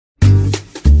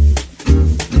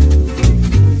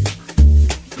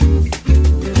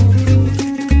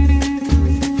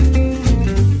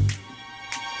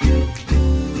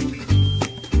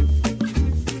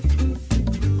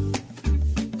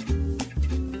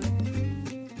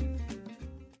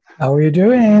How are you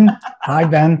doing? Hi,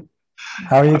 Ben.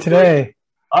 How are you I'm doing today?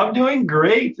 I'm doing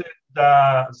great.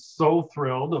 And, so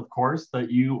thrilled, of course,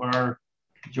 that you are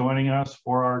joining us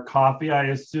for our coffee. I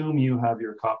assume you have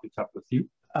your coffee cup with you.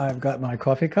 I've got my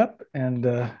coffee cup, and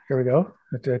here we go.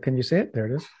 Can you see it? There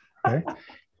it is. Okay.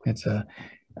 It's uh,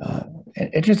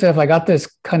 interesting. If I got this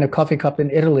kind of coffee cup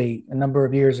in Italy a number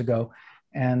of years ago,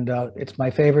 and it's my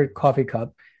favorite coffee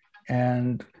cup.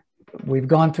 And we've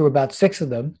gone through about six of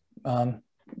them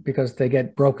because they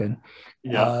get broken.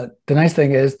 Yeah. The nice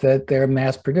thing is that they're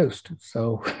mass produced.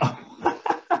 So,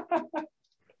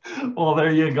 Well,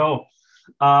 there you go.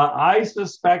 I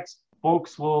suspect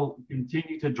folks will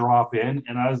continue to drop in,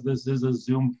 and as this is a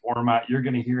Zoom format, you're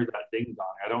going to hear that ding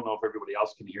dong. I don't know if everybody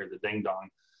else can hear the ding dong,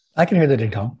 I can hear the ding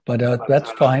dong, but but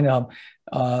that's fine.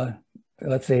 Uh,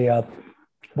 let's see.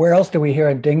 Where else do we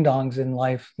hear ding dongs in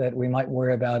life that we might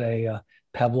worry about a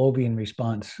Pavlovian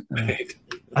response?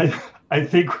 I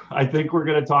think we're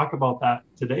going to talk about that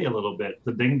today a little bit.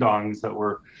 The ding dongs that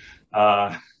we're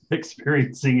uh,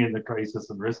 experiencing in the crisis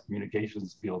and risk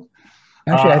communications field.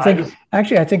 Actually, I I think just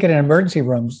I think in emergency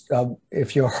rooms,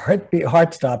 if your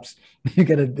heart stops, you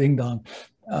get a ding dong,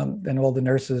 and all the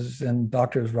nurses and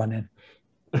doctors run in.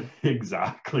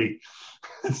 exactly.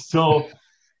 So,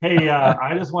 hey,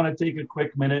 I just want to take a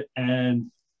quick minute and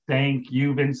thank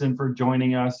you, Vincent, for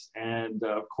joining us, and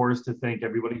of course to thank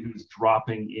everybody who's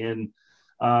dropping in.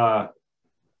 Uh,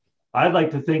 I'd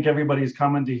like to think everybody's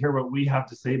coming to hear what we have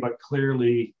to say, but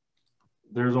clearly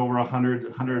there's over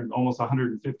 100, almost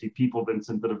 150 people,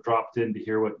 Vincent, that have dropped in to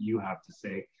hear what you have to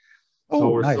say. So Oh,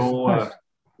 we're nice, so, nice,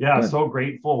 yeah, good. so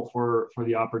grateful for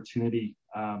the opportunity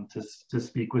to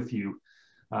speak with you.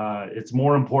 It's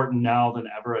more important now than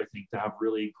ever, I think, to have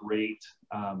really great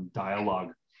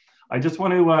dialogue. I just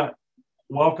want to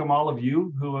welcome all of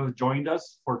you who have joined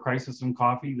us for Crisis and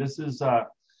Coffee. This is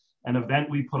an event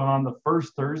we put on the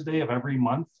first Thursday of every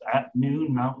month at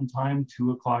noon Mountain Time,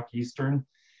 2 o'clock Eastern.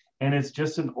 And it's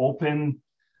just an open,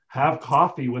 have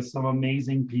coffee with some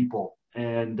amazing people.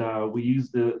 And we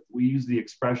use the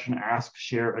expression ask,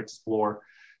 share, explore.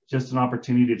 Just an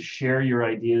opportunity to share your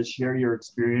ideas, share your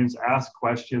experience, ask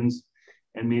questions,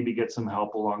 and maybe get some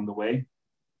help along the way.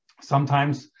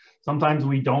 Sometimes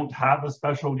we don't have a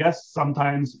special guest.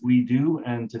 Sometimes we do.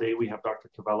 And today we have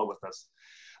Dr. Covello with us.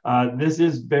 This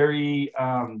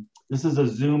is a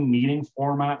Zoom meeting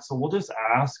format, so we'll just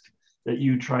ask that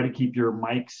you try to keep your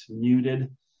mics muted,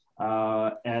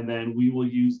 and then we will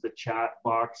use the chat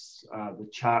box, the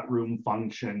chat room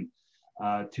function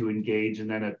to engage, and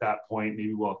then at that point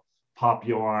maybe we'll pop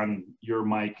you on your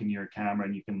mic and your camera,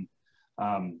 and you can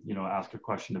ask a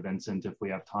question to Vincent if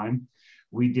we have time.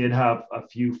 We did have a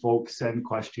few folks send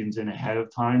questions in ahead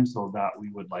of time, so that we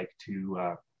would like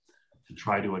to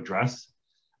try to address.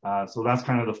 So that's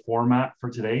kind of the format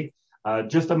for today.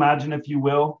 Just imagine, if you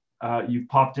will, you've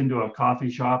popped into a coffee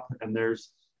shop and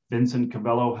there's Vincent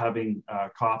Covello having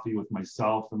coffee with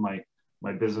myself and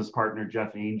my business partner,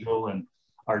 Jeff Angel, and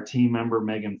our team member,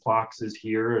 Megan Fox, is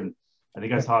here. And I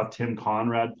think I saw Tim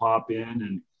Conrad pop in,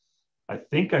 and I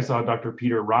think I saw Dr.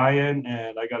 Peter Ryan,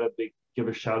 and I got to give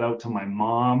a shout out to my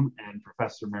mom and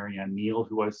Professor Marianne Neal,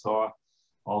 who I saw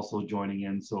also joining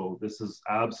in. So this is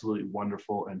absolutely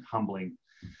wonderful and humbling.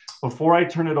 Before I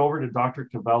turn it over to Dr.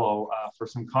 Covello for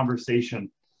some conversation,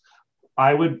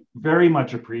 I would very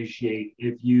much appreciate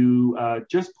if you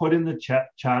just put in the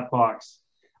chat box,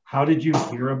 how did you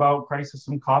hear about Crisis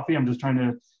and Coffee? I'm just trying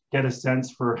to get a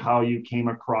sense for how you came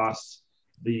across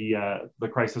the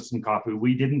Crisis and Coffee.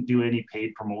 We didn't do any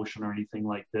paid promotion or anything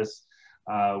like this.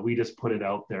 We just put it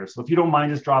out there. So if you don't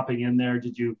mind just dropping in there,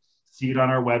 did you see it on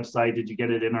our website? Did you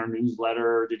get it in our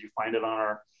newsletter? Did you find it on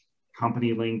our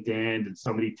company LinkedIn? Did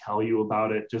somebody tell you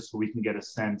about it? Just so we can get a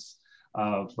sense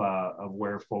of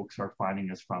where folks are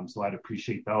finding us from. So I'd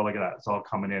appreciate that. Oh, look at that. It's all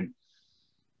coming in.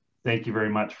 Thank you very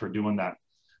much for doing that.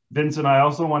 Vincent, I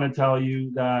also want to tell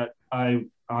you that on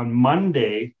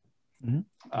Monday,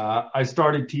 I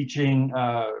started teaching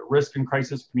risk and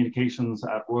crisis communications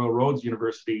at Royal Roads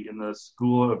University in the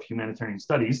School of Humanitarian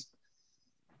Studies,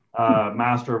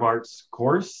 Master of Arts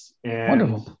course.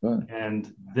 Wonderful. Good.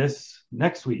 And this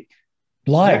next week,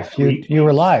 Live. You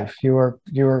were live. You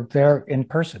were there in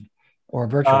person or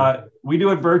virtually. We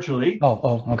do it virtually.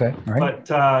 Okay. All right.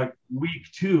 But week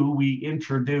 2, we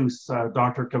introduce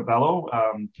Dr. Covello,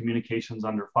 Communications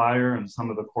Under Fire, and some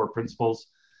of the core principles.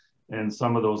 And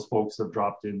some of those folks have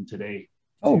dropped in today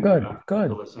Oh, good, to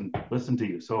good, listen to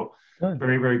you. So good.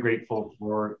 very, very grateful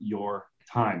for your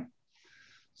time.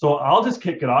 So I'll just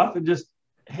kick it off and just,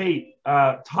 hey,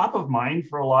 top of mind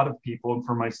for a lot of people and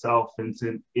for myself,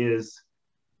 Vincent, is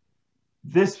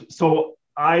this. So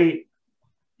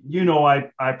you know,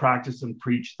 I practice and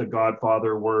preach the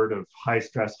Godfather word of high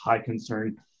stress, high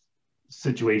concern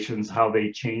situations, how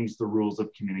they change the rules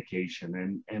of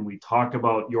communication. And we talk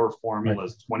about your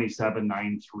formulas, right.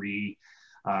 2793,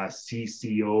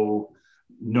 CCO,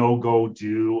 no go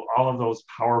do, all of those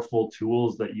powerful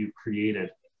tools that you've created.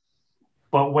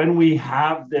 But when we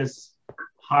have this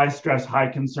high stress, high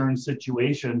concern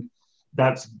situation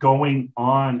that's going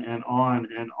on and on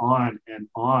and on and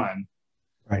on,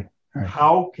 right.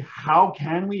 How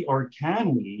can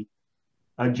we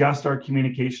adjust our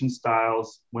communication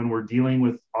styles when we're dealing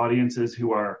with audiences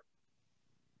who are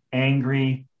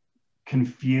angry,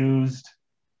 confused,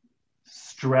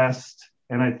 stressed,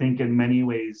 and I think in many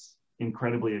ways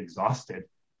incredibly exhausted?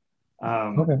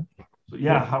 Okay. So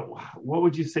yeah, what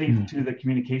would you say to the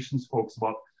communications folks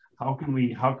about how can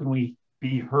we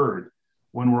be heard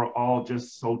when we're all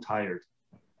just so tired?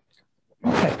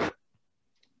 Okay.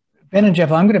 Ben and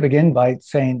Jeff, I'm going to begin by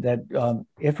saying that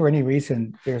if for any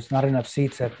reason there's not enough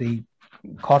seats at the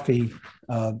coffee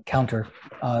counter,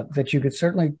 that you could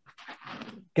certainly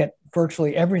get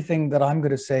virtually everything that I'm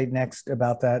going to say next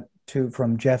about that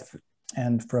from Jeff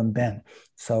and from Ben.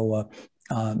 So,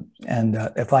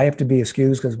 if I have to be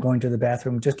excused because I'm going to the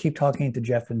bathroom, just keep talking to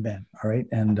Jeff and Ben. All right,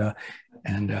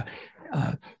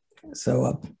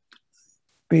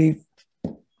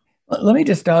 let me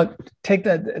just take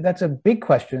that. That's a big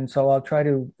question, so I'll try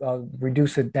to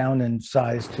reduce it down in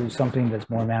size to something that's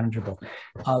more manageable.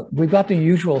 We've got the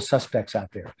usual suspects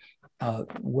out there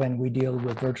when we deal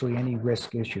with virtually any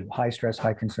risk issue, high stress,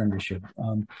 high concern issue.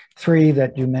 3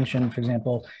 that you mentioned, for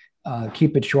example,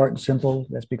 keep it short and simple.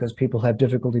 That's because people have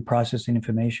difficulty processing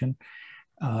information.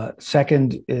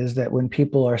 Second is that when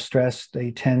people are stressed,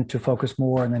 they tend to focus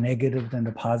more on the negative than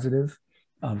the positive.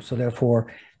 So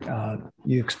therefore,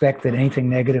 you expect that anything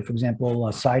negative, for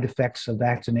example, side effects of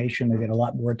vaccination, they get a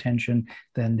lot more attention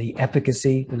than the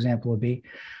efficacy, for example, would be.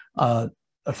 A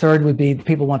third would be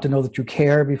people want to know that you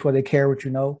care before they care what you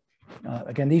know.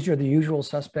 Again, these are the usual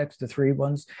suspects, the 3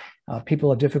 ones. People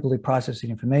have difficulty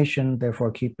processing information, therefore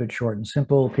keep it short and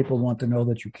simple. People want to know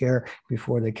that you care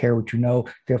before they care what you know,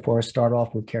 therefore start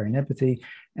off with care and empathy.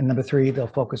 And number 3, they'll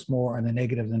focus more on the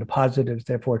negative than the positives,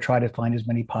 therefore try to find as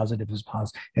many positives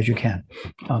as you can.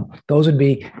 Those would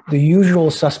be the usual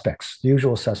suspects,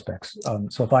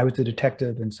 so if I was the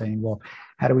detective and saying, well,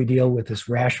 how do we deal with this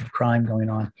rash of crime going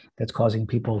on that's causing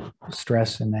people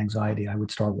stress and anxiety, I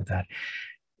would start with that.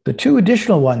 The 2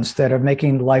 additional ones that are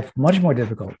making life much more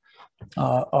difficult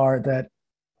are that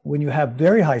when you have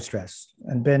very high stress,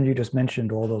 and Ben, you just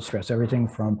mentioned all those stress, everything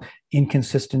from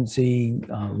inconsistency,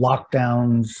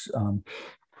 lockdowns,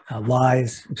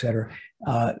 lies, et cetera,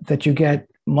 that you get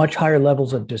much higher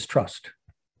levels of distrust,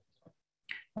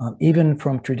 even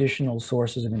from traditional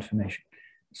sources of information.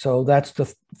 So that's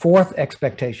the 4th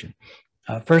expectation.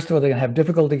 First of all, they're going to have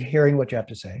difficulty hearing what you have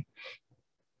to say.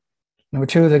 Number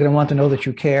 2, they're going to want to know that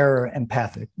you care or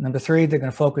empathic. Number 3, they're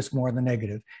going to focus more on the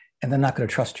negative, and they're not going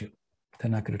to trust you.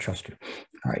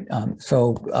 All right.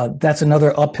 So that's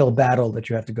another uphill battle that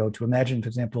you have to go to. Imagine, for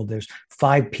example, there's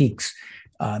 5 peaks.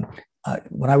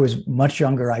 When I was much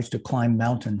younger, I used to climb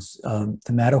mountains.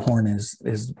 The Matterhorn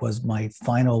was my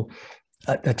final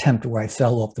attempt where I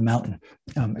fell off the mountain.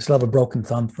 I still have a broken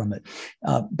thumb from it.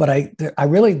 But I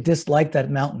really disliked that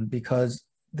mountain because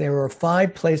there were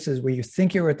 5 places where you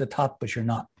think you're at the top, but you're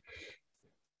not.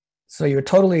 So you're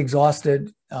totally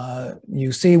exhausted.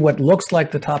 You see what looks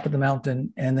like the top of the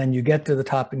mountain, and then you get to the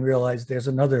top and realize there's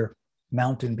another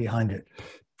mountain behind it,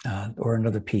 or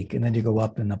another peak, and then you go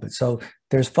up and up. So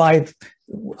there's 5,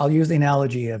 I'll use the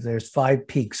analogy of there's 5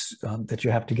 peaks that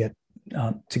you have to get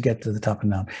to the top of the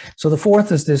mountain. So the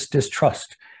 4th is this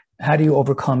distrust. How do you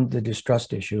overcome the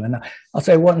distrust issue? And I'll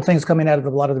say one thing that's coming out of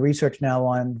a lot of the research now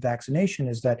on vaccination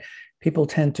is that people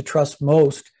tend to trust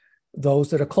most those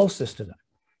that are closest to them.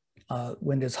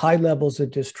 When there's high levels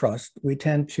of distrust, we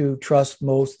tend to trust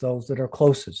most those that are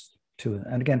closest to it.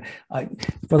 And again,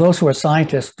 for those who are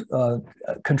scientists,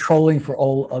 controlling for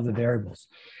all other variables.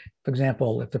 For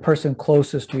example, if the person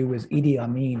closest to you is Idi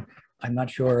Amin, I'm not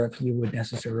sure if you would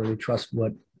necessarily trust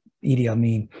what Idi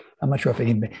Amin. I'm not sure if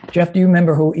anybody. Jeff, do you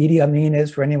remember who Idi Amin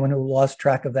is? For anyone who lost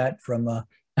track of that from,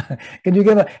 can you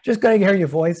give just going to hear your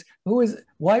voice?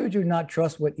 Why would you not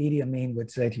trust what Idi Amin would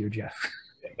say to you, Jeff?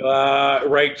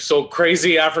 Right. So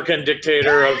crazy African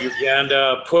dictator of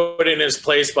Uganda, put in his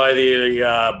place by the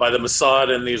Mossad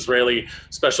and the Israeli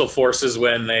special forces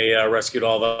when they rescued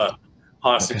all the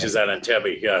Hostages at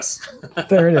Entebbe, yes.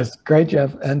 There it is. Great,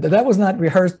 Jeff. And that was not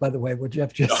rehearsed, by the way, what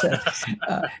Jeff just said.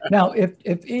 Now, if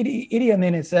Idi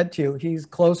Amin had said to you, he's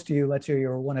close to you, let's say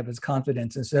you're one of his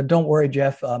confidants, and said, don't worry,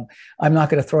 Jeff, I'm not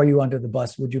going to throw you under the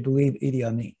bus, would you believe Idi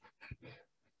Amin?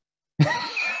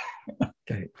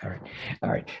 Okay, all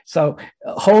right. So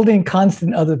holding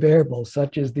constant other variables,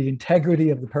 such as the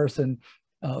integrity of the person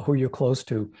who you're close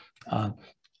to,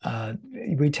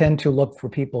 we tend to look for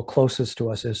people closest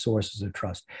to us as sources of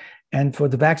trust. And for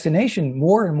the vaccination,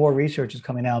 more and more research is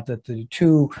coming out that the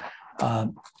two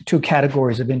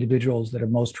categories of individuals that are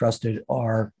most trusted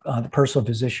are the personal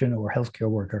physician or healthcare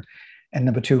worker, and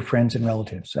number two, friends and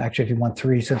relatives. Actually, if you want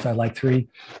three, since I like three,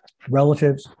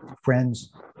 relatives,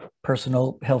 friends,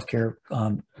 personal healthcare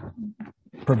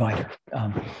provider.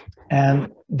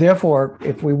 And therefore,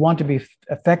 if we want to be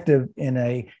effective in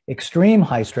an extreme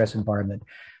high stress environment,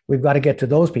 we've got to get to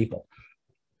those people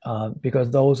because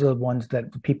those are the ones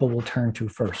that people will turn to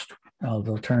first.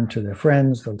 They'll turn to their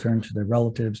friends, they'll turn to their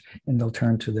relatives, and they'll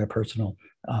turn to their personal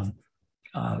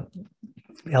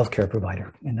healthcare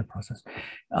provider in the process.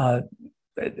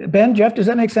 Ben, Jeff, does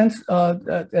that make sense?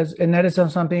 And that is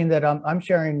something that I'm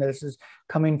sharing. This is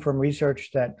coming from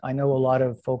research that I know a lot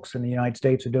of folks in the United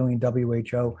States are doing,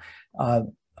 WHO. I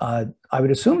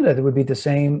would assume that it would be the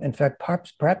same, in fact,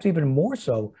 perhaps even more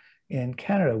so in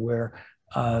Canada, where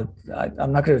I'm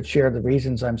not going to share the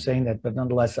reasons I'm saying that, but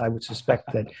nonetheless, I would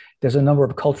suspect that there's a number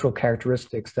of cultural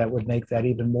characteristics that would make that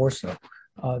even more so.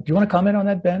 Do you want to comment on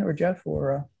that, Ben or Jeff?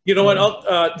 Or you know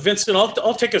what, Vincent,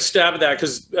 I'll take a stab at that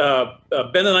because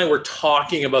Ben and I were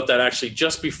talking about that actually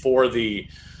just before the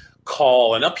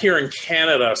call. And up here in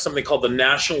Canada, something called the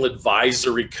National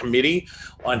Advisory Committee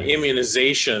on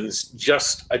Immunizations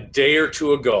just a day or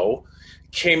two ago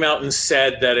came out and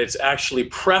said that it's actually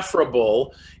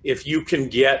preferable if you can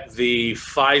get the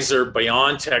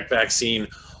Pfizer-BioNTech vaccine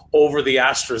over the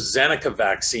AstraZeneca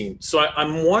vaccine. So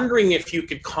I'm wondering if you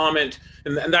could comment,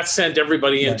 and that sent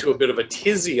everybody into a bit of a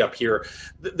tizzy up here.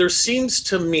 There seems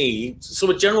to me, so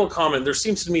a general comment, there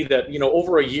seems to me that, you know,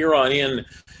 over a year on in,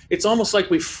 it's almost like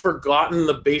we've forgotten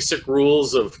the basic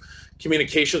rules of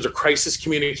communications or crisis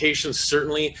communications,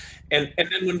 certainly. And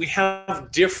then when we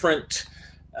have different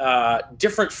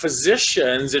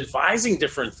physicians advising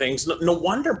different things, no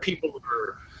wonder people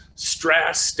are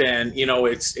stressed, and, you know,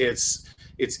 it's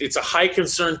a high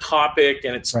concern topic,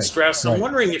 and it's stress. So I'm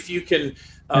wondering if you can,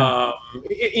 and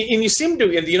you seem to,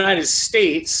 in the United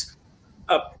States,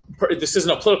 this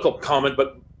isn't a political comment,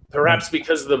 but perhaps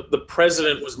because the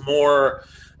president was more,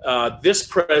 this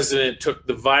president took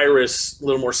the virus a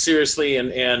little more seriously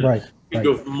and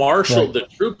have marshaled the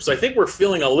troops. I think we're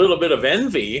feeling a little bit of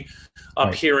envy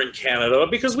up here in Canada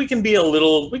because we can feel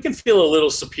a little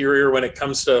superior when it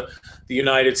comes to the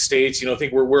United States. You know, I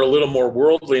think we're a little more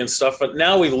worldly and stuff, but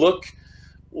now we look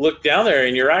down there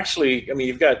and you're actually, I mean,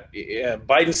 you've got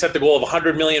Biden set the goal of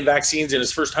 100 million vaccines in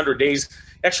his first 100 days,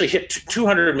 actually hit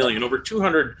 200 million, over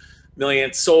 200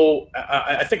 million. So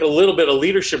I think a little bit of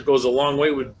leadership goes a long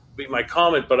way would be my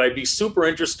comment, but I'd be super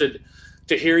interested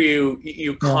to hear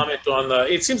you comment on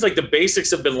it seems like the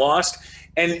basics have been lost.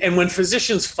 And when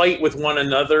physicians fight with one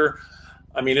another,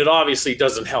 I mean, it obviously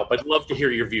doesn't help. I'd love to hear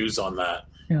your views on that.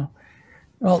 Yeah.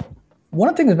 Well, one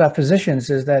of the things about physicians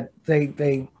is that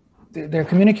they're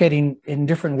communicating in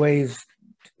different ways,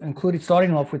 including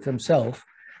starting off with themselves,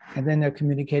 and then they're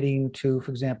communicating to,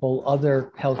 for example,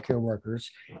 other healthcare workers.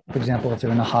 For example, if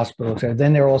they're in a hospital,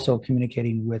 then they're also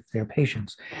communicating with their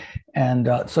patients. And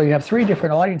so you have three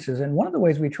different audiences. And one of the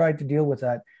ways we tried to deal with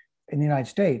that in the United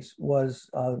States was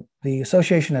the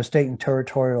Association of State and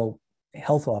Territorial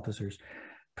Health Officers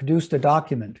produced a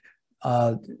document.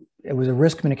 It was a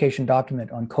risk communication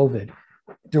document on COVID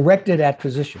directed at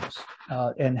physicians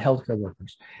and healthcare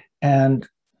workers. And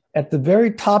at the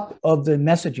very top of the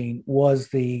messaging was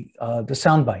the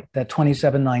soundbite, that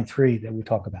 2793 that we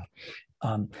talk about.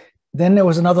 Then there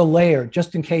was another layer,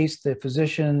 just in case the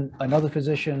physician, another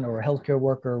physician or a healthcare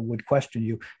worker would question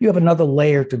you, you have another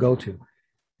layer to go to.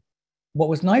 What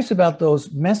was nice about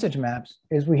those message maps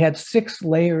is we had 6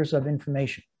 layers of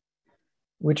information,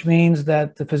 which means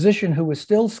that the physician who was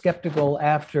still skeptical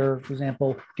after, for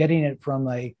example, getting it from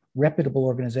a reputable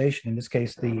organization, in this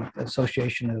case, the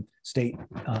Association of State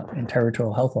and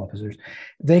Territorial Health Officers,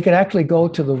 they could actually go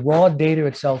to the raw data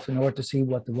itself in order to see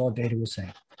what the raw data was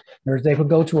saying. Or they could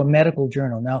go to a medical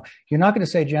journal. Now, you're not going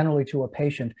to say generally to a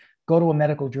patient, go to a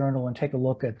medical journal and take a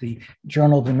look at the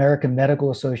Journal of the American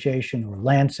Medical Association or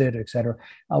Lancet, et cetera.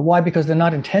 Why? Because they're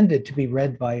not intended to be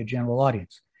read by a general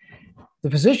audience.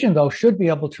 The physician, though, should be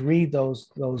able to read those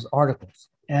articles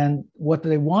And what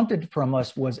they wanted from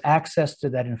us was access to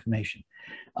that information,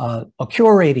 a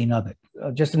curating of it,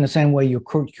 just in the same way you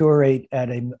curate at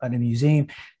a museum.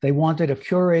 They wanted a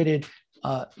curated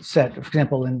set. For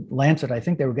example, in Lancet, I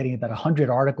think they were getting about 100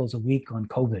 articles a week on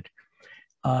COVID.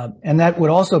 And that would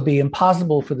also be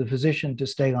impossible for the physician to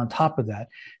stay on top of that.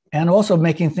 And also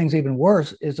making things even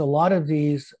worse is a lot of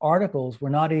these articles were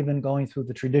not even going through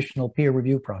the traditional peer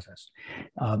review process.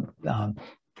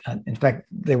 In fact,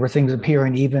 there were things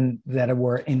appearing even that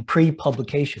were in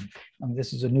pre-publication.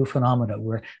 This is a new phenomenon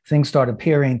where things start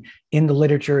appearing in the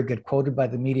literature, get quoted by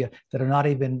the media that are not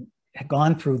even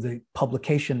gone through the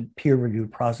publication peer review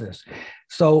process.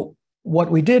 So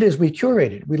what we did is we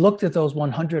curated. We looked at those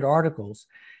 100 articles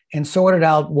and sorted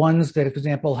out ones that, for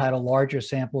example, had a larger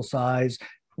sample size,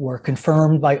 were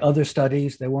confirmed by other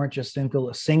studies. They weren't just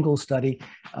a single study,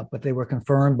 but they were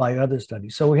confirmed by other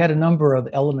studies. So we had a number of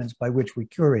elements by which we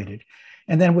curated.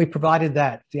 And then we provided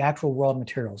that, the actual raw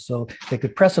material. So they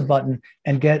could press a button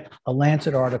and get a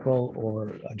Lancet article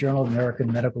or a Journal of the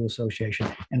American Medical Association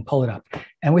and pull it up.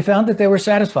 And we found that they were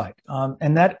satisfied.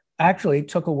 And that actually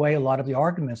took away a lot of the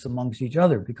arguments amongst each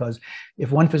other, because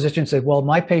if one physician said, well,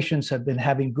 my patients have been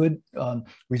having good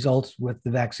results with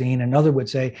the vaccine, another would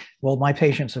say, well, my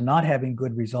patients are not having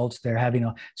good results, they're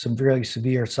having some very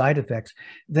severe side effects,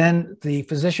 then the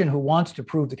physician who wants to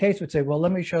prove the case would say, well,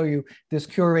 let me show you this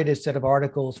curated set of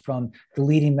articles from the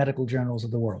leading medical journals of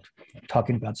the world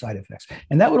talking about side effects.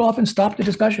 And that would often stop the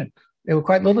discussion. It would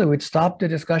quite literally would stop the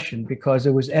discussion because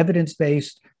it was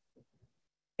evidence-based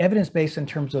in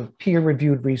terms of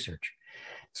peer-reviewed research.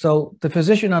 So the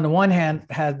physician on the one hand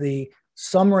had the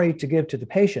summary to give to the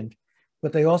patient,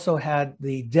 but they also had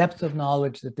the depth of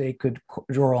knowledge that they could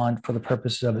draw on for the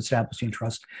purposes of establishing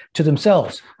trust to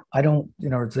themselves.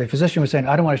 The physician was saying,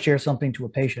 I don't want to share something to a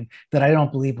patient that I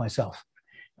don't believe myself.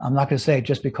 I'm not going to say it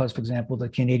just because, for example, the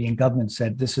Canadian government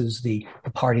said this is the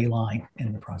party line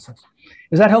in the process.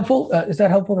 Is that helpful? Is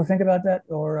that helpful to think about that?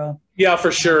 Or Yeah,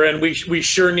 for sure. And we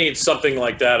sure need something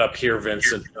like that up here,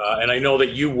 Vincent. And I know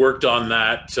that you worked on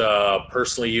that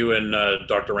personally, you and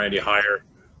Dr. Randy Heyer.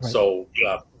 Right. So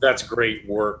that's great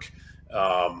work.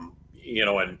 And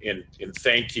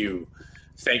thank you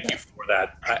for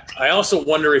that. I also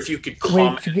wonder if you could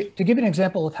comment. To give an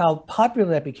example of how popular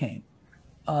that became.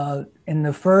 In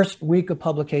the first week of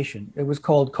publication, it was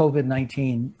called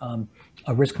COVID-19,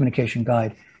 a risk communication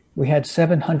guide. We had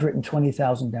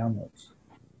 720,000 downloads.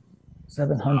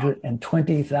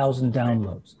 720,000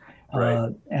 downloads. Right.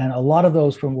 And a lot of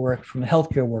those from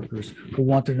healthcare workers who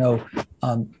want to know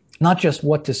not just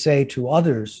what to say to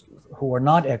others who are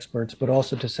not experts, but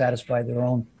also to satisfy their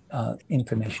own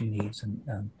information needs.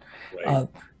 Right.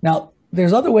 Now,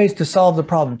 there's other ways to solve the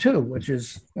problem too, which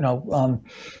is,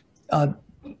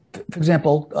 for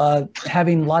example,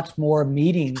 having lots more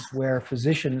meetings where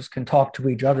physicians can talk to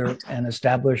each other and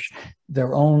establish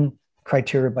their own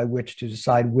criteria by which to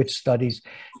decide which studies.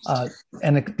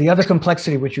 And the other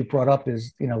complexity which you brought up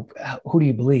is, who do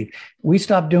you believe? We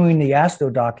stopped doing the ASTO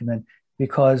document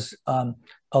because a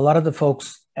lot of the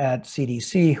folks at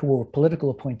CDC who were political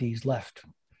appointees left.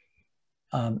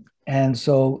 And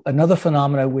so another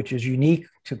phenomenon which is unique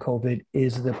to COVID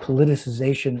is the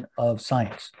politicization of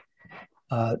science.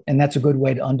 And that's a good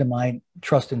way to undermine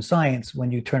trust in science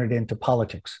when you turn it into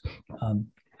politics.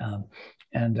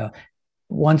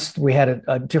 Once we had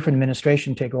a different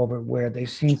administration take over where they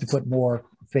seemed to put more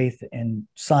faith in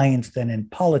science than in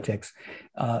politics,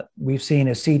 we've seen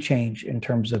a sea change in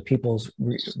terms of people's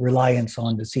reliance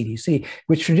on the CDC,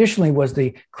 which traditionally was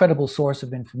the credible source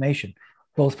of information,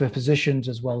 both for physicians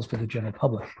as well as for the general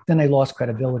public. Then they lost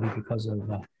credibility because of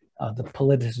the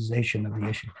politicization of the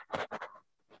issue.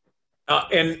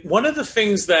 And one of the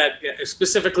things that,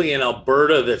 specifically in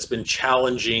Alberta, that's been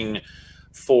challenging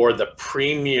for the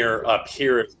premier up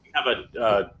here is we have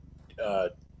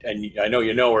and I know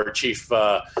you know her, Chief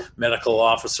Medical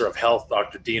Officer of Health,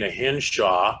 Dr. Dina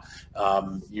Hinshaw.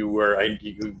 You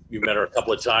met her a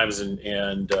couple of times,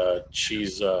 and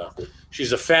she's a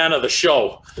fan of the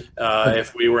show.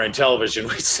 If we were in television,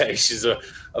 we'd say she's a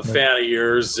fan of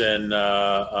yours, and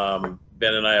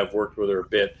Ben and I have worked with her a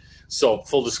bit. So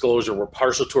full disclosure, we're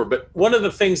partial to her. But one of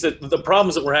the things the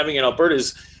problems that we're having in Alberta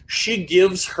is she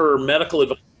gives her medical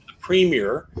advice to the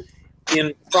premier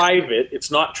in private. It's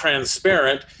not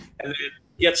transparent, and it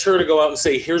gets her to go out and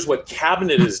say, here's what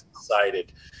cabinet has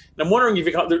decided. And I'm wondering if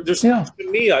there's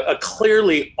to me a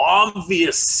clearly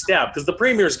obvious step, because the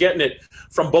Premier is getting it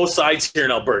from both sides here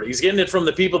in Alberta. He's getting it from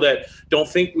the people that don't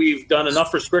think we've done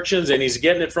enough restrictions, and he's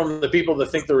getting it from the people that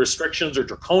think the restrictions are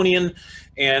draconian.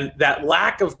 And that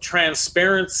lack of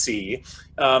transparency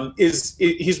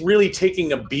he's really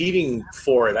taking a beating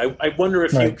for it. I wonder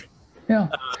if you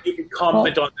can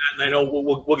comment on that. And I know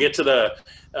we'll get to the.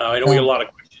 I know we have a lot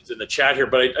of questions in the chat here,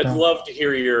 but I'd love to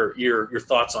hear your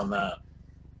thoughts on that.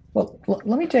 Well,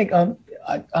 let me take.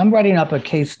 I'm writing up a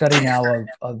case study now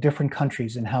of different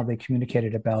countries and how they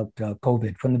communicated about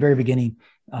COVID from the very beginning,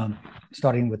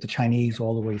 starting with the Chinese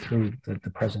all the way through the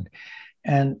present.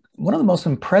 And one of the most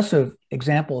impressive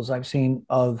examples I've seen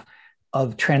of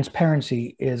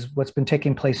transparency is what's been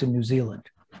taking place in New Zealand.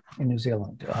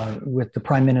 With the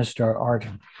Prime Minister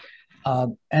Ardern.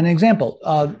 An example,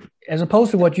 as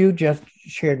opposed to what you just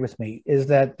shared with me, is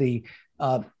that the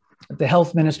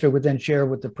health minister would then share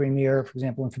with the Premier, for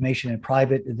example, information in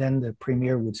private, and then the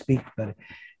Premier would speak about it.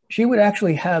 She would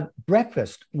actually have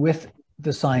breakfast with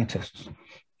the scientists,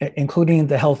 including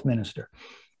the health minister.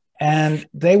 And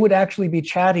they would actually be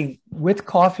chatting with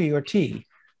coffee or tea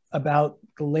about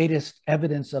the latest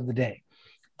evidence of the day.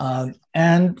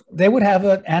 And they would have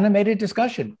an animated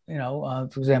discussion. For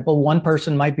example, one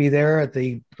person might be there at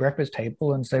the breakfast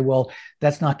table and say, well,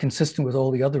 that's not consistent with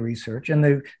all the other research. And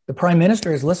the Prime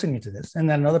Minister is listening to this. And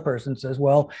then another person says,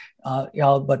 well,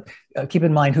 but keep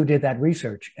in mind who did that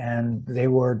research. And they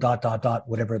were ...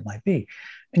 whatever it might be.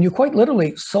 And you quite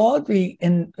literally saw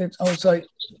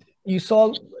you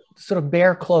saw sort of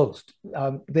bare clothes.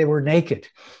 They were naked.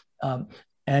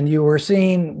 And you were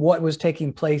seeing what was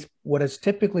taking place, what is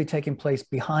typically taking place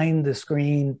behind the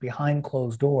screen, behind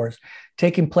closed doors,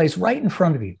 taking place right in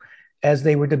front of you as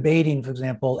they were debating, for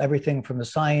example, everything from the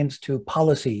science to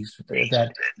policies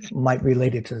that might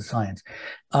relate it to the science.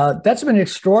 That's been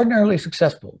extraordinarily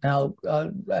successful. Now,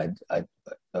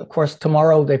 of course,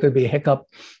 tomorrow there could be a hiccup.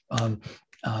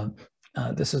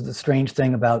 This is the strange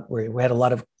thing about where we had a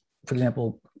lot of, for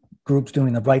example, groups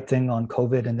doing the right thing on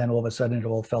COVID, and then all of a sudden it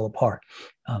all fell apart.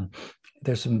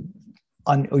 There's some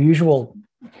unusual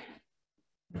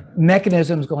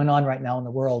mechanisms going on right now in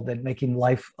the world that making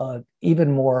life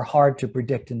even more hard to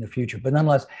predict in the future. But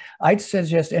nonetheless, I'd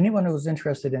suggest anyone who's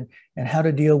interested in how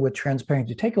to deal with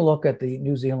transparency, take a look at the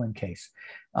New Zealand case.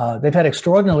 They've had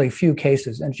extraordinarily few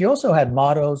cases, and she also had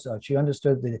mottos. She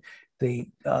understood the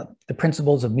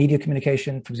principles of media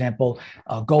communication. For example,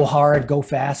 go hard, go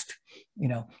fast.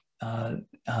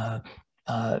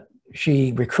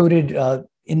 She recruited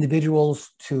individuals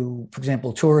to, for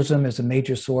example, tourism as a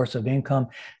major source of income.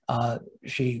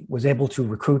 She was able to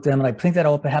recruit them. And I think that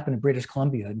all happened in British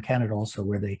Columbia and Canada also,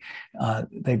 where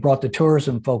they brought the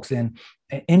tourism folks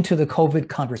into the COVID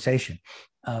conversation,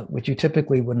 which you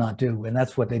typically would not do. And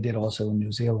that's what they did also in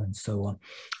New Zealand. So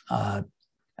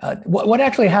what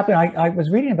actually happened, I was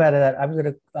reading about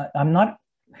it. I'm not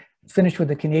finished with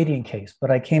the Canadian case,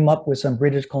 but I came up with some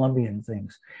British Columbian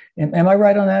things. Am I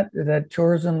right on that? That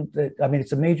tourism,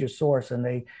 it's a major source, and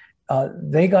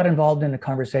they got involved in the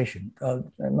conversation.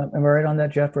 Am I right on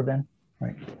that, Jeff or Ben?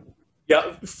 Right.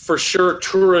 Yeah, for sure.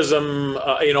 Tourism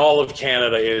in all of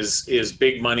Canada is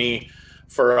big money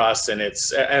for us, and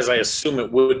it's, as I assume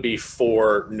it would be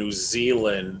for New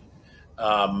Zealand.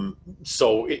 But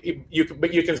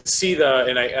you can see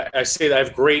and I say that I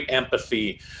have great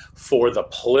empathy for the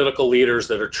political leaders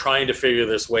that are trying to figure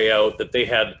this way out, that they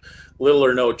had little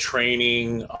or no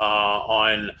training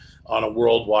on a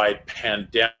worldwide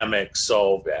pandemic.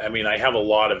 So, I have a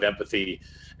lot of empathy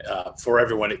for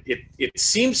everyone. It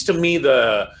seems to me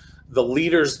the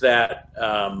leaders that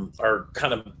are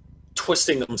kind of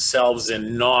twisting themselves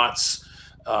in knots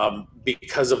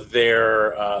because of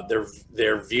their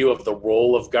view of the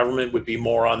role of government would be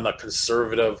more on the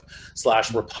conservative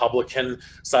 / Republican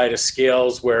side of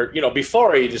scales, where,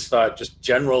 before you just thought just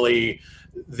generally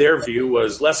their view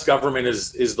was less government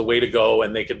is the way to go,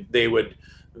 and they would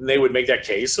make that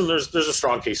case, and there's a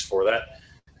strong case for that.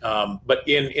 But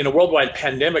in a worldwide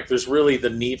pandemic, there's really the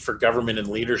need for government and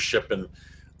leadership and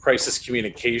crisis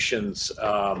communications.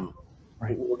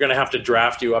 Right. We're going to have to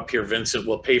draft you up here, Vincent.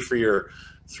 We'll pay for your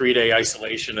 3-day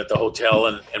isolation at the hotel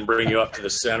and bring you up to the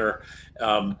center.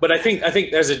 But I think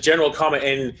as a general comment,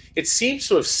 and it seems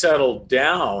to have settled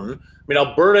down.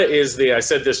 Alberta is I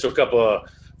said this to a couple of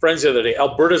friends the other day,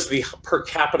 Alberta's the per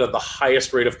capita, the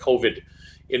highest rate of COVID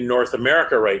in North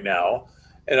America right now.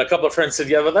 And a couple of friends said,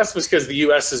 yeah, but that's because the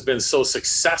US has been so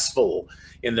successful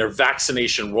in their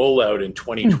vaccination rollout in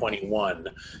 2021.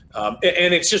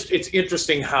 And it's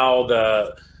interesting how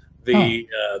the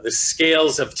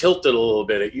scales have tilted a little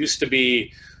bit. It used to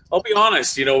be I'll be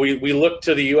honest, we looked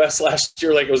to the U.S. last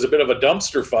year like it was a bit of a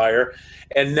dumpster fire,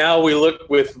 and now we look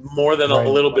with more than a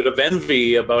little bit of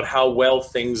envy about how well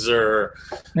things are.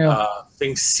 Yeah.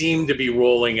 Things seem to be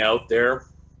rolling out there.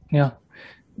 Yeah.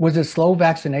 Was it slow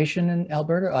vaccination in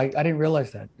Alberta? I didn't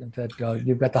realize that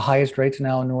you've got the highest rates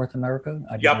now in North America.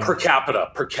 Yeah, per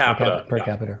capita.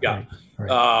 Yeah.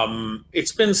 Right.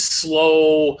 It's been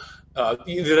slow.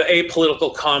 The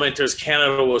apolitical commenters,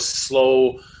 Canada was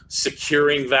slow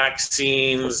securing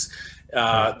vaccines.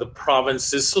 The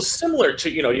provinces, so similar to,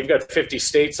 you've got 50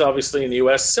 states, obviously, in the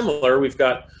U.S. Similar, we've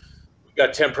got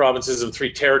 10 provinces and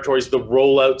 3 territories. The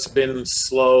rollout's been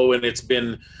slow, and it's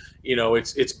been,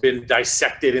 it's been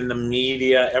dissected in the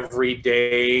media every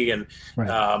day, and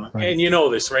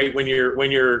and this, right? When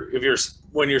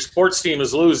your sports team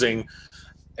is losing,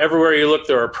 everywhere you look,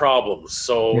 there are problems.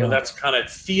 So that's kind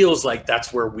of feels like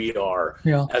that's where we are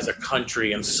as a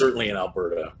country, and certainly in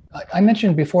Alberta. I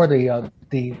mentioned before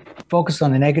the focus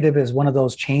on the negative is one of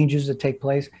those changes that take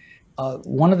place.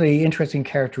 One of the interesting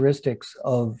characteristics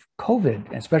of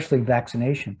COVID, especially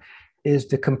vaccination, is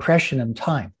the compression of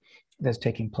time that's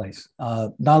taking place.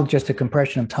 Not just a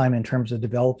compression of time in terms of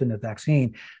developing the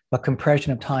vaccine, but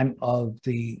compression of time of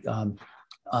the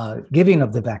giving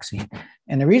of the vaccine.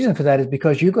 And the reason for that is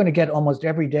because you're going to get almost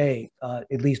every day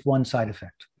at least one side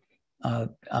effect.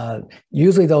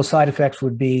 Usually those side effects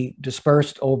would be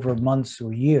dispersed over months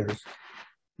or years.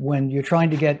 When you're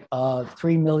trying to get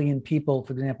 3 million people,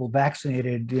 for example,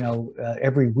 vaccinated,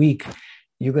 every week,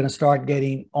 you're going to start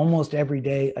getting almost every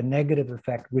day a negative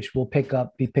effect, which will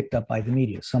be picked up by the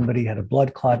media. Somebody had a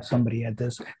blood clot, somebody had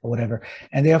this or whatever.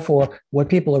 And therefore, what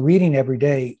people are reading every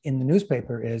day in the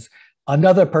newspaper is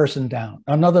another person down,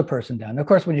 another person down. Of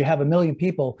course, when you have 1 million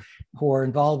people who are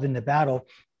involved in the battle,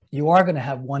 you are going to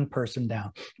have one person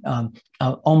down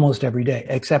almost every day,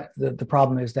 except the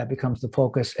problem is that becomes the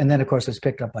focus. And then, of course, it's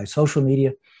picked up by social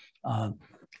media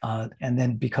and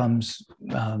then becomes,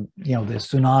 the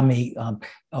tsunami.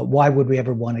 Why would we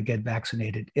ever want to get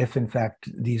vaccinated if, in fact,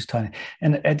 these time?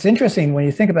 And it's interesting when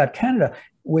you think about Canada,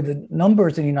 with the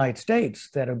numbers in the United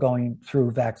States that are going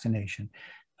through vaccination,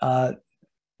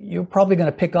 you're probably going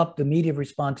to pick up the media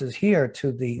responses here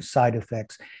to the side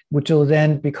effects, which will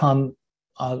then become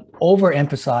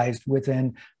overemphasized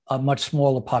within a much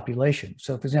smaller population.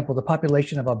 So, for example, the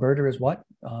population of Alberta is what?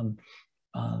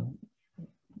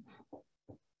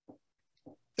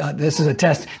 This is a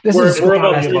test. We're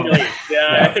about 3 million.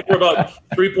 Yeah, I think we're about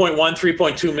 3.1,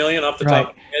 3.2 million off the top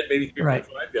of my head, maybe 3.5.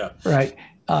 Yeah. Right.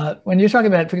 When you're talking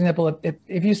about, for example,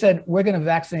 if you said we're going to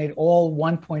vaccinate all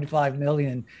 1.5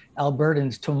 million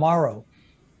Albertans tomorrow,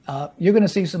 you're going to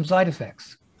see some side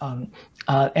effects.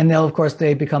 And they'll, of course,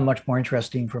 they become much more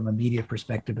interesting from a media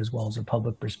perspective as well as a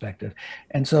public perspective.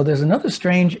 And so there's another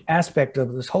strange aspect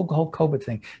of this whole COVID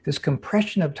thing, this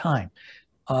compression of time.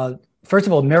 First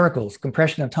of all, miracles,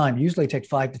 compression of time usually takes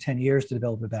 5 to 10 years to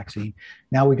develop a vaccine.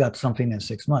 Now we got something in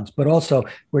 6 months, but also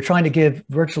we're trying to give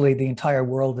virtually the entire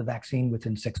world a vaccine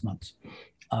within 6 months.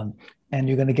 And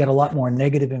you're going to get a lot more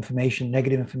negative information.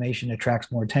 Negative information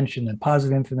attracts more attention than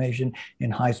positive information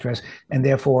in high stress. And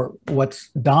therefore, what's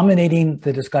dominating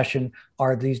the discussion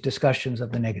are these discussions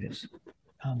of the negatives.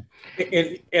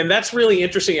 And that's really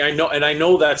interesting. I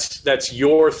know that's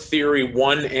your theory.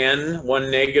 One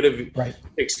negative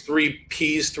takes 3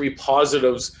 P's, 3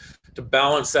 positives to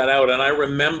balance that out. And I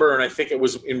remember, and I think it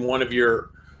was in one of your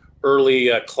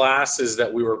early classes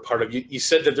that we were part of, you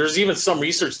said that there's even some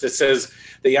research that says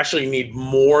they actually need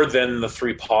more than the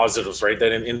 3 positives, right?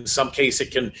 That in some case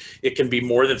it can be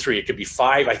more than 3. It could be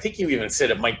 5. I think you even said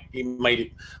it might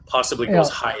possibly go as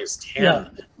high as 10. Yeah.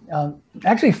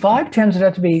 Actually, 5 tends to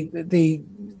have to be the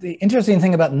interesting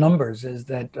thing about numbers is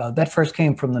that that first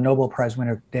came from the Nobel Prize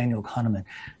winner Daniel Kahneman,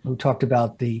 who talked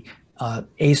about the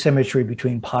asymmetry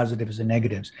between positives and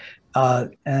negatives.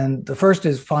 And the first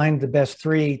is find the best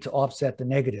 3 to offset the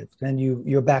negative. Then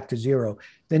you're back to 0.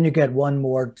 Then you get 1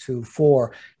 more to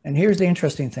 4. And here's the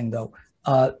interesting thing, though.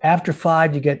 After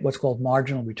 5, you get what's called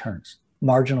marginal returns.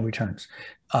 That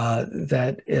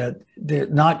they're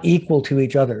not equal to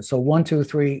each other. So 1, 2,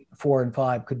 3, 4, and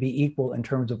 5 could be equal in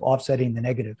terms of offsetting the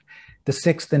negative. The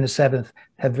 6th and the 7th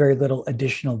have very little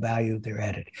additional value they're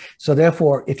added. So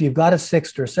therefore, if you've got a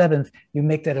 6th or 7th, you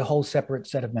make that a whole separate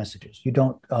set of messages. You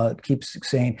don't keep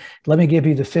saying, let me give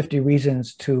you the 50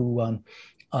 reasons to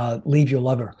leave your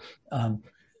lover.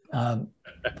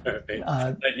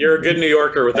 You're a good New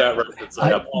Yorker with that reference.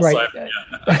 I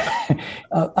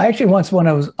actually once, when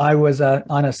I was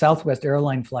on a Southwest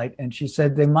airline flight, and she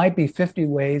said there might be 50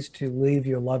 ways to leave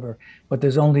your lover, but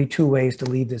there's only 2 ways to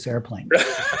leave this airplane.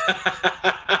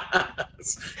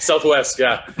 Southwest,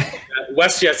 yeah.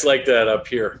 WestJet's like that up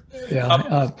here.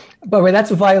 Yeah, but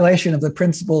that's a violation of the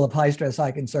principle of high stress,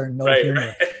 high concern, no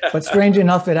humor. Right. But strange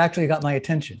enough, it actually got my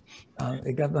attention.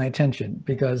 It got my attention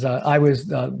because I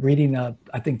was reading,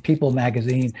 I think, People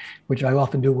magazine, which I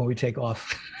often do when we take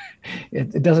off.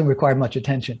 It doesn't require much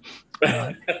attention.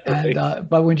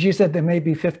 But when she said there may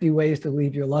be 50 ways to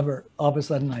leave your lover, all of a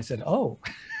sudden I said, oh.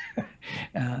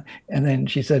 And then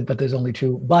she said, but there's only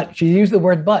two. But she used the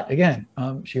word but again.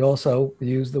 She also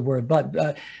used the word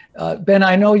but. Ben,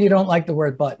 I know you don't like the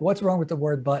word but. What's wrong with the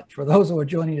word but for those who are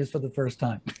joining us for the first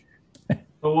time?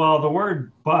 Well, the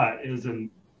word but is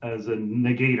as a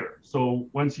negator. So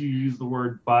once you use the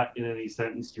word but in any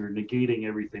sentence, you're negating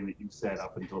everything that you've said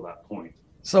up until that point.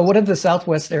 So what did the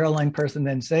Southwest airline person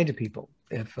then say to people?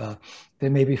 If there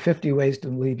may be 50 ways to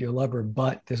leave your lover,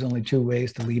 but there's only 2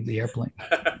 ways to leave the airplane.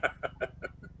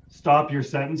 Stop your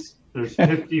sentence. There's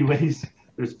 50 ways.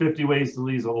 There's 50 ways to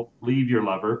leave your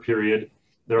lover, period.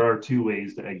 There are 2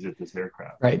 ways to exit this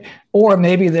aircraft. Right. Or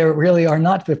maybe there really are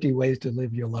not 50 ways to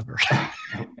leave your lover.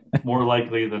 More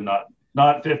likely than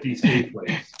not 50 safe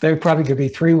ways. There probably could be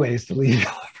 3 ways to leave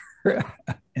your lover.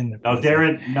 Now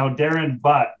Darren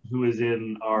Butt, who is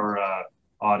in our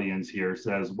audience here,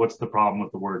 says, what's the problem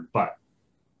with the word but?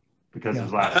 Because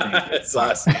his last name. It's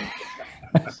last name.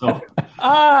 So,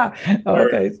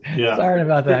 okay. Yeah. Sorry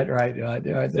about that. Right.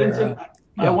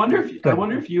 I wonder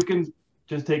if you can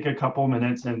just take a couple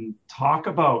minutes and talk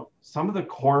about some of the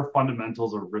core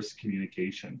fundamentals of risk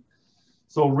communication.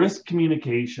 So risk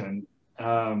communication,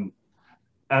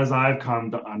 as I've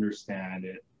come to understand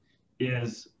it,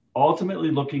 is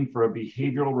ultimately looking for a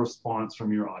behavioral response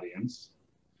from your audience.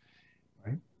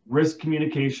 Right. Risk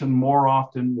communication more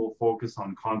often will focus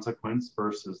on consequence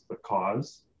versus the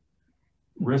cause.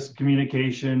 Risk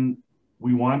communication,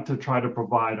 we want to try to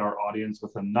provide our audience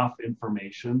with enough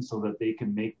information so that they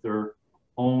can make their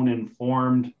own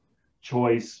informed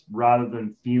choice rather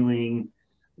than feeling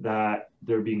that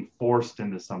they're being forced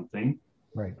into something.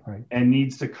 Right. And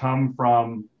needs to come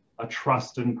from a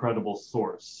trusted and credible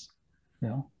source.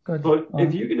 Yeah, good. So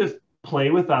if you could just play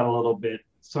with that a little bit,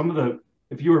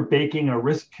 if you were baking a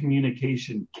risk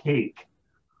communication cake,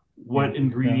 what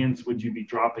ingredients would you be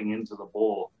dropping into the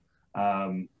bowl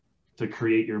to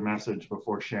create your message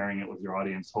before sharing it with your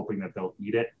audience, hoping that they'll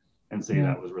eat it and say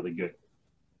that was really good?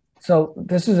 So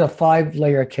this is a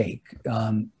 5-layer cake.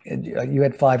 You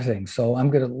had 5 things. So I'm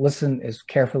going to listen as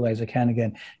carefully as I can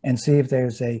again and see if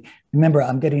there's remember,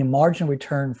 I'm getting a marginal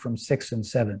return from 6 and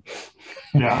 7.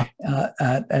 Yeah.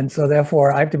 And so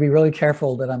therefore I have to be really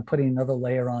careful that I'm putting another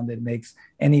layer on that makes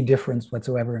any difference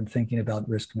whatsoever in thinking about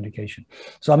risk communication.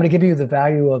 So I'm going to give you the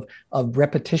value of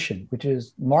repetition, which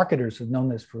is, marketers have known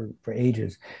this for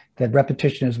ages, that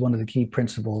repetition is one of the key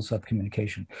principles of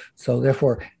communication. So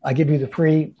therefore I give you the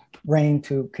free rein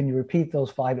to, can you repeat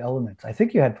those 5 elements? I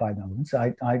think you had 5 elements.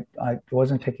 I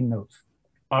wasn't taking notes.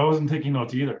 I wasn't taking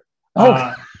notes either.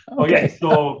 Okay.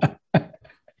 So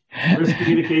risk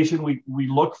communication, we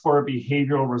look for a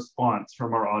behavioral response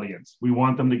from our audience. We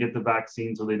want them to get the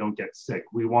vaccine so they don't get sick.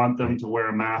 We want them to wear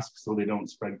a mask so they don't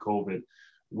spread COVID.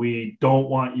 We don't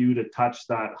want you to touch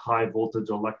that high voltage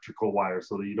electrical wire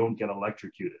so that you don't get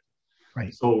electrocuted.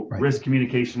 Right. So risk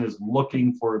communication is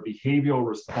looking for a behavioral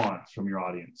response from your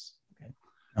audience. Okay.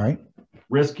 All right.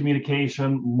 Risk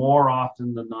communication, more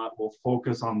often than not, will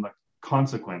focus on the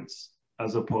consequence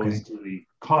as opposed to the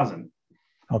causing.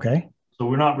 Okay. So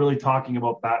we're not really talking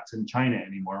about bats in China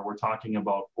anymore. We're talking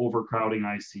about overcrowding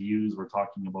ICUs. We're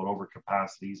talking about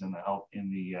overcapacities in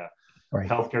the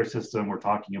healthcare system. We're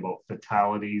talking about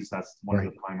fatalities. That's one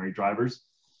of the primary drivers.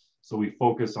 So we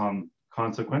focus on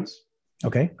consequence.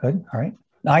 Okay, good. All right.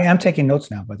 I am taking notes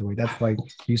now, by the way. That's why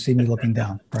you see me looking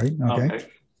down, right? Okay.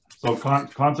 So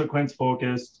consequence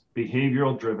focused,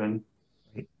 behavioral driven.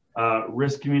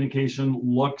 Risk communication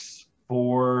looks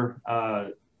for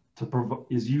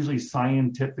is usually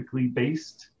scientifically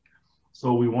based.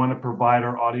 So we want to provide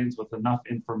our audience with enough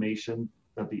information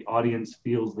that the audience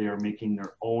feels they are making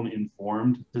their own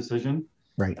informed decision.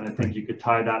 Right. And I think you could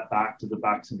tie that back to the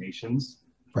vaccinations.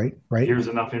 Right. Here's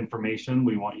enough information.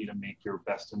 We want you to make your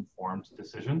best informed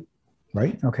decision.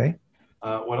 Right. Okay.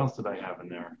 What else did I have in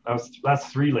there? That's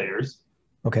 3 layers.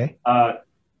 Okay.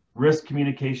 Risk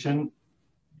communication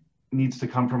needs to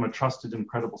come from a trusted and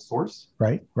credible source.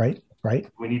 Right.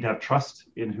 We need to have trust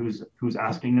in who's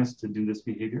asking us to do this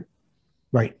behavior.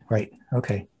 Right.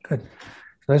 Okay, good.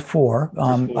 So that's 4.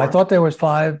 I thought there was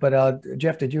 5, but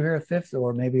Jeff, did you hear a 5th,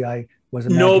 or maybe I was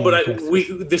no? But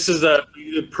this is the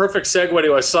perfect segue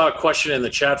to. I saw a question in the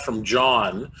chat from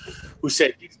John, who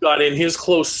said he's got in his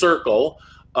close circle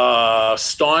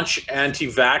staunch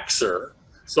anti-vaxxer.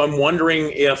 So I'm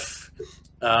wondering if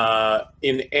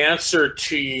in answer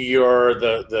to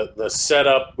the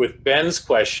setup with Ben's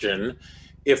question,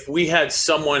 if we had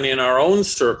someone in our own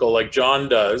circle, like John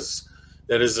does,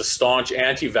 that is a staunch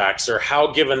anti-vaxxer, how,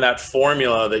 given that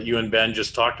formula that you and Ben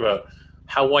just talked about,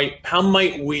 how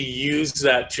might we use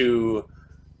that to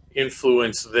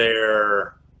influence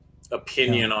their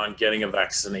opinion on getting a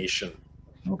vaccination?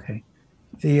 Okay.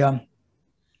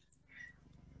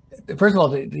 First of all,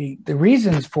 the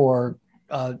reasons for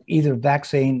either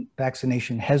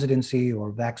vaccination hesitancy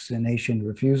or vaccination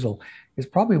refusal is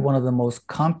probably one of the most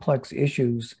complex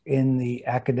issues in the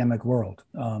academic world.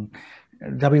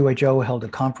 WHO held a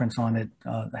conference on it,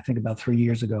 I think about 3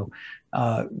 years ago,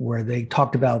 where they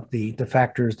talked about the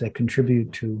factors that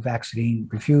contribute to vaccine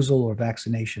refusal or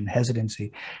vaccination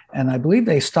hesitancy. And I believe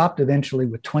they stopped eventually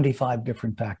with 25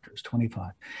 different factors,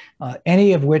 25,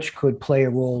 any of which could play a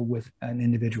role with an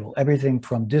individual. Everything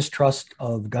from distrust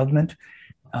of government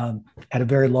at a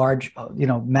very large,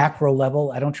 macro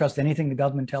level. I don't trust anything the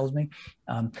government tells me.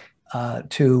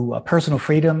 To personal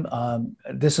freedom.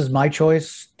 This is my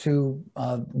choice to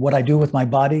what I do with my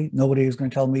body. Nobody is going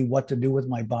to tell me what to do with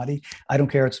my body. I don't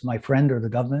care if it's my friend or the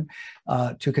government.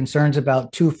 To concerns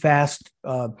about too fast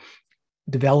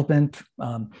development,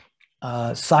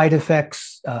 side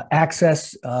effects,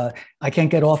 access. I can't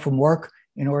get off from work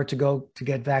in order to go to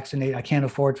get vaccinated. I can't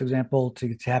afford, for example,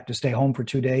 to have to stay home for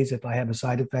 2 days if I have a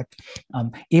side effect.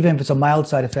 Even if it's a mild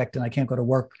side effect and I can't go to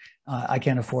work, I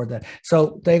can't afford that.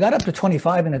 So they got up to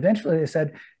 25, and eventually they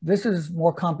said, this is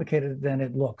more complicated than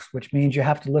it looks, which means you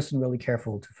have to listen really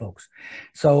carefully to folks.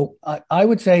 So I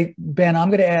would say, Ben, I'm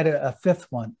going to add a fifth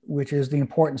one, which is the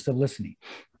importance of listening.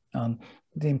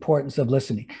 The importance of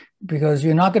listening, because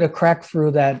you're not going to crack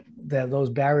through those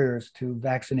barriers to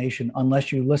vaccination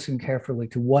unless you listen carefully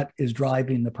to what is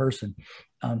driving the person,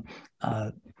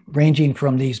 ranging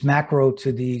from these macro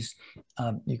to these,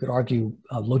 you could argue,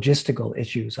 logistical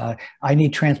issues. I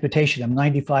need transportation. I'm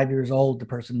 95 years old, the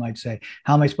person might say.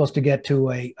 How am I supposed to get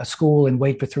to a school and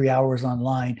wait for 3 hours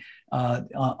online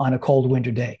on a cold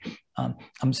winter day?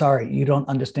 I'm sorry, you don't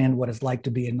understand what it's like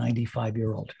to be a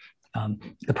 95-year-old.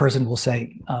 The person will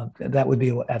say that would be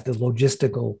at the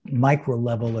logistical micro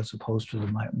level as opposed to the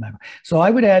macro. So I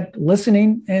would add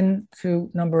listening into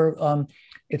number.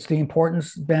 It's the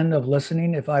importance, Ben, of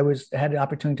listening. If I had the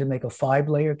opportunity to make a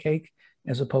 5-layer cake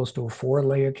as opposed to a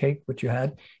 4-layer cake, which you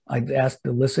had, I'd ask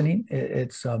the listening.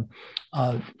 It's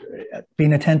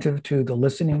being attentive to the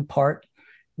listening part,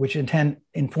 which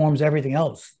informs everything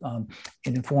else.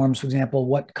 It informs, for example,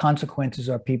 what consequences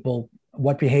are people.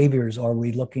 What behaviors are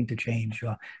we looking to change?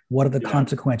 What are the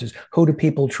consequences? Who do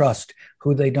people trust?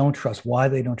 Who they don't trust? Why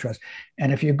they don't trust?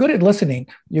 And if you're good at listening,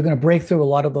 you're going to break through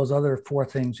a lot of those other 4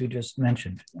 things you just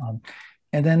mentioned.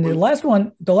 And then the last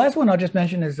one I'll just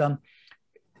mention is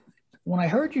when I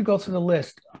heard you go through the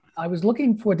list, I was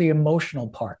looking for the emotional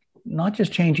part, not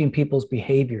just changing people's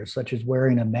behaviors, such as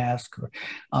wearing a mask.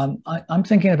 I'm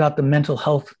thinking about the mental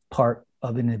health part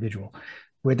of an individual,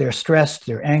 where they're stressed,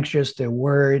 they're anxious, they're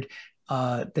worried.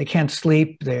 They can't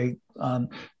sleep. They're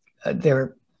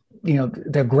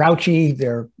grouchy.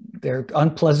 They're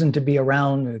unpleasant to be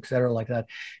around, et cetera, like that.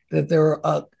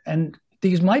 And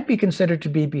these might be considered to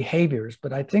be behaviors,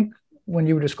 but I think when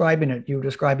you were describing it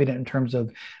in terms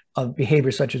of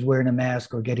behaviors such as wearing a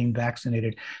mask or getting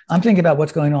vaccinated. I'm thinking about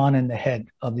what's going on in the head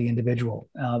of the individual,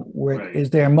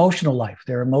 is their emotional life,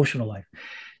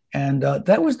 And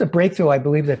that was the breakthrough, I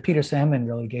believe, that Peter Salmon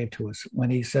really gave to us when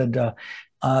he said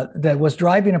that was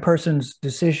driving a person's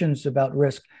decisions about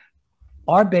risk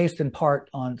are based in part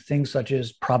on things such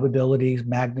as probabilities,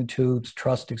 magnitudes,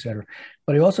 trust, et cetera.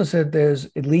 But he also said there's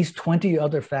at least 20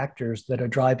 other factors that are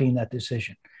driving that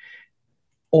decision,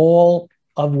 all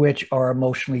of which are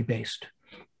emotionally based,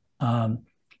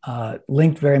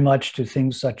 linked very much to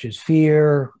things such as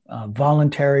fear,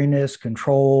 voluntariness,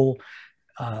 control,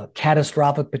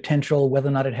 catastrophic potential, whether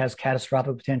or not it has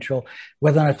catastrophic potential,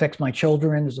 whether or not it affects my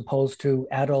children as opposed to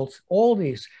adults, all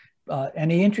these.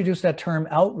 And he introduced that term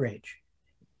outrage,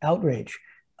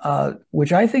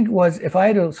 which I think was, if I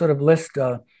had to sort of list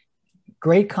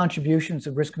great contributions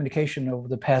of risk communication over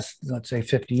the past, let's say,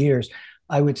 50 years,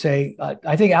 I would say,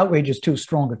 I think outrage is too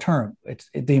strong a term. It's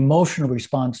the emotional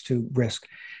response to risk.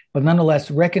 But nonetheless,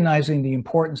 recognizing the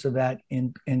importance of that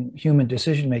in human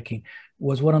decision-making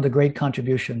was one of the great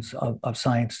contributions of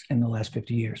science in the last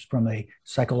 50 years from a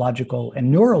psychological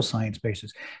and neuroscience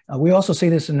basis. We also see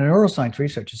this in the neuroscience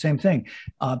research, the same thing.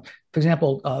 For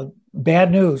example,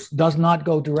 bad news does not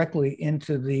go directly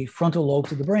into the frontal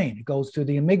lobes of the brain. It goes to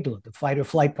the amygdala, the fight or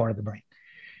flight part of the brain,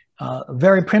 a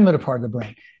very primitive part of the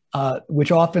brain.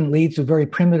 which often leads to very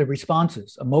primitive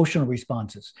responses, emotional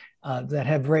responses that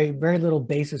have very, very little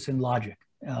basis in logic.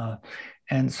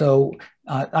 And so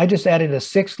I just added a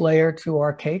 6th layer to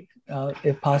our cake,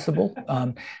 if possible.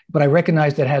 But I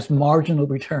recognize that has marginal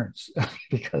returns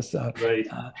because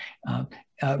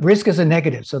risk is a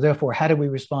negative. So therefore, how do we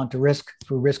respond to risk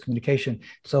through risk communication?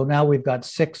 So now we've got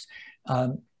 6.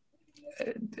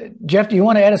 Jeff, do you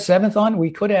want to add a 7th on? We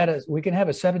can have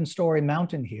a 7-story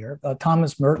mountain here.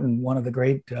 Thomas Merton, one of the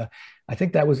great, I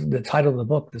think that was the title of the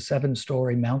book, The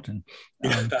 7-Story Mountain,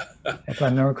 if I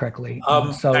remember correctly. I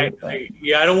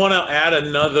don't want to add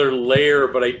another layer,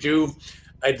 but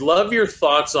I'd love your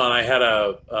thoughts on, I had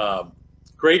a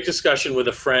great discussion with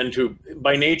a friend who,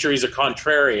 by nature, he's a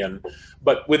contrarian,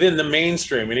 but within the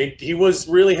mainstream, and he was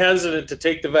really hesitant to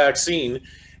take the vaccine.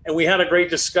 And we had a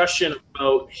great discussion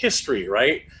about history,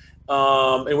 right?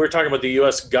 And we were talking about the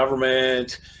U.S.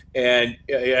 government. And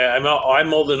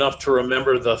I'm old enough to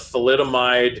remember the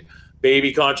thalidomide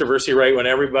baby controversy, right? When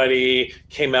everybody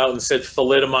came out and said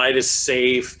thalidomide is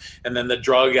safe, and then the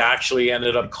drug actually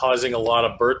ended up causing a lot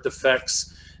of birth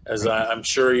defects, as I'm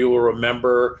sure you will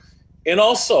remember. And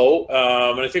also,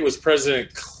 and I think it was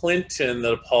President Clinton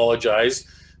that apologized,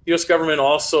 the U.S. government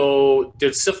also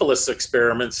did syphilis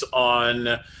experiments on,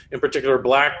 in particular,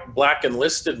 black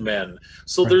enlisted men.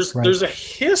 So there's a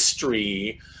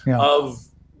history of,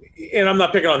 and I'm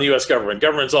not picking on the U.S. government.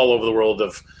 Governments all over the world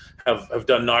have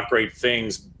done not great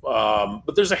things,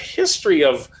 but there's a history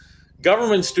of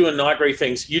governments doing not great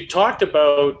things. You talked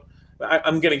about,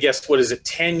 I'm going to guess, what is it,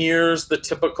 10 years, the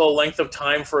typical length of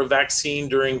time for a vaccine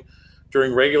during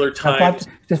regular times?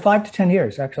 Just 5 to 10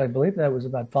 years. Actually, I believe that was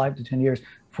about 5 to 10 years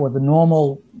for the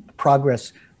normal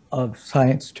progress of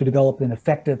science to develop an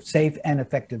effective, safe, and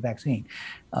effective vaccine.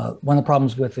 One of the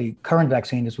problems with the current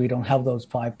vaccine is we don't have those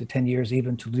 5 to 10 years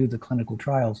even to do the clinical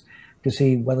trials to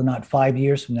see whether or not 5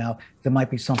 years from now there might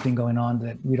be something going on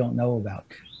that we don't know about.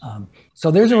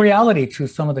 So there's a reality to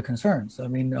some of the concerns. I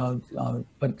mean,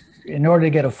 but in order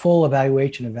to get a full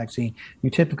evaluation of vaccine, you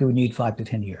typically would need 5 to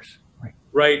 10 years.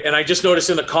 Right, and I just noticed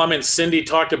in the comments, Cindy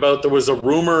talked about there was a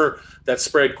rumor that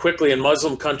spread quickly in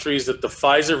Muslim countries that the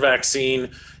Pfizer vaccine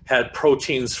had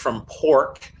proteins from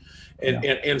pork.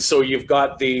 And so you've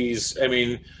got these, I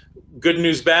mean, good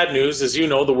news, bad news. As you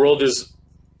know, the world is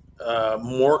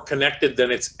more connected than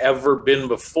it's ever been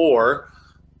before.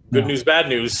 Good news, bad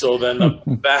news. So then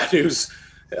the bad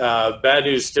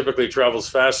news typically travels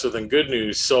faster than good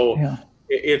news. So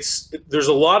there's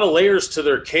a lot of layers to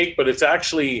their cake, but it's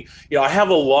actually, I have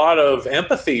a lot of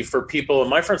empathy for people. And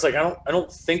my friend's like, I don't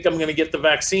think I'm going to get the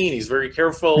vaccine. He's very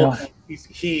careful.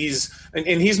 He's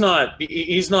not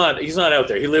out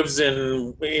there. He lives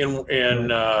in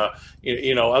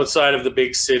outside of the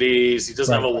big cities. He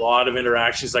doesn't have a lot of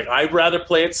interactions. Like, I'd rather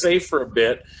play it safe for a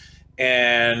bit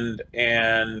and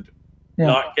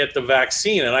not get the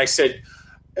vaccine. And I said,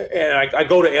 and I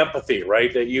go to empathy,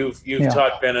 right? That you've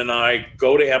taught Ben and I,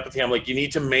 go to empathy. I'm like, you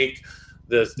need to make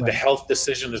the health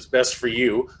decision that's best for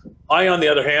you. On the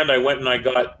other hand, I went and I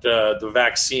got the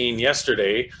vaccine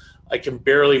yesterday. I can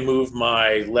barely move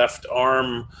my left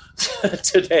arm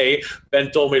today.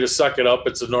 Ben told me to suck it up.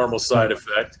 It's a normal side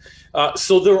effect.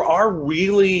 So there are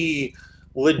really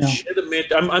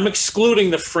legitimate, I'm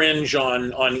excluding the fringe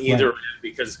on either end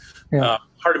because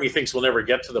part of me thinks we'll never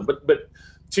get to them. But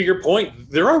to your point,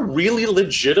 there are really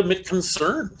legitimate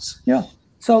concerns. Yeah.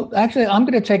 So actually, I'm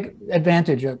going to take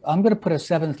advantage of, I'm going to put a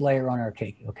 7th layer on our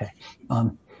cake. Okay.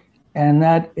 And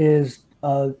that is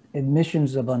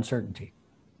admissions of uncertainty,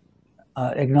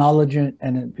 acknowledgement,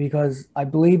 and because I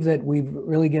believe that we've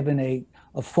really given a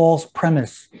false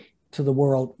premise to the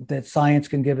world that science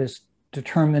can give us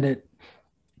determinate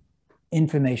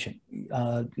information.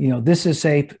 This is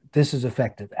safe, this is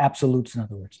effective, absolutes, in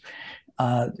other words.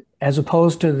 As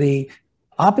opposed to the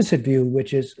opposite view,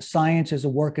 which is science is a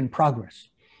work in progress.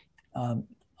 You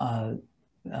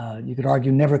could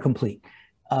argue never complete.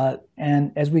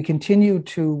 And as we continue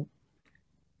to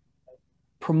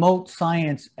promote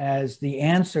science as the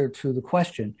answer to the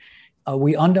question,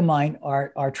 we undermine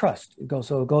our trust.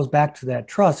 So it goes back to that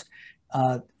trust.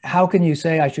 How can you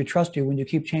say I should trust you when you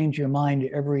keep changing your mind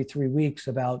every 3 weeks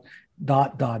about ...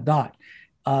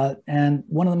 And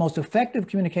one of the most effective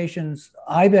communications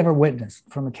I've ever witnessed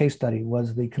from a case study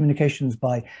was the communications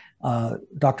by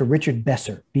Dr. Richard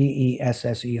Besser,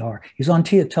 B-E-S-S-E-R. He's on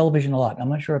television a lot. I'm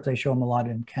not sure if they show him a lot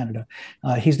in Canada.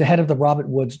 He's the head of the Robert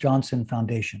Woods Johnson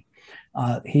Foundation.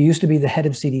 He used to be the head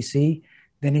of CDC.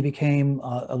 Then he became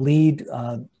a lead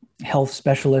health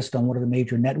specialist on one of the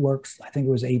major networks. I think it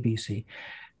was ABC.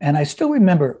 And I still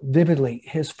remember vividly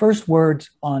his first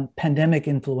words on pandemic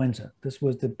influenza. This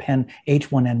was the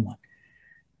H1N1.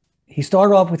 He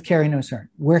started off with caring concern.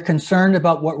 We're concerned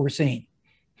about what we're seeing.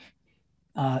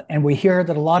 And we hear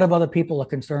that a lot of other people are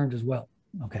concerned as well.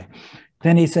 Okay.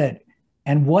 Then he said,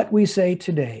 and what we say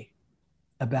today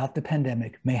about the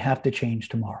pandemic may have to change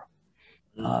tomorrow.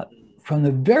 From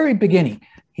the very beginning,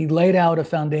 he laid out a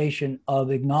foundation of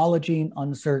acknowledging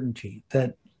uncertainty,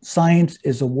 that science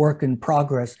is a work in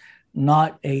progress,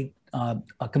 not a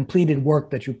completed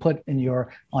work that you put on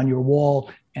your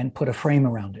wall and put a frame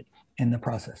around it in the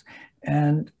process.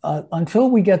 And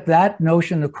until we get that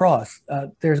notion across,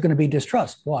 there's going to be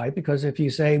distrust. Why? Because if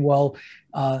you say, well,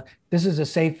 this is a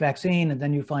safe vaccine, and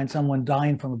then you find someone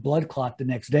dying from a blood clot the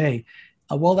next day,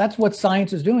 well, that's what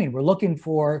science is doing. We're looking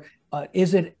for,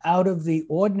 is it out of the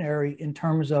ordinary in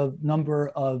terms of number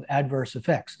of adverse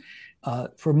effects?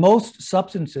 For most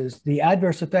substances, the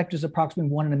adverse effect is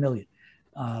approximately 1 in a million.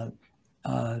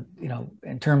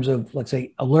 In terms of, let's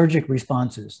say, allergic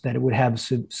responses, that it would have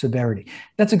severity.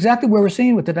 That's exactly what we're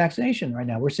seeing with the vaccination right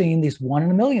now. We're seeing these 1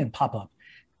 in a million pop up.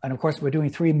 And of course, we're doing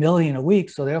 3 million a week.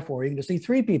 So therefore, you're going to see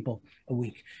 3 people a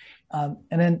week.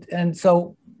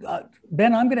 So,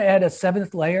 Ben, I'm going to add a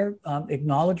 7th layer,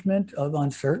 acknowledgement of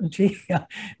uncertainty,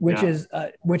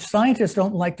 which scientists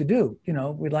don't like to do.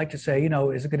 We'd like to say,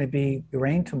 is it going to be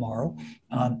rain tomorrow?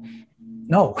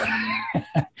 No.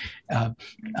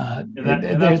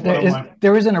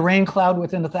 There isn't a rain cloud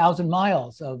within 1,000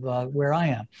 miles of where I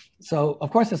am. So, of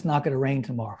course, it's not going to rain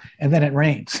tomorrow. And then it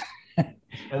rains.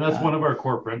 And that's one of our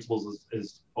core principles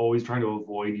is always trying to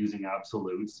avoid using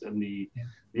absolutes. And the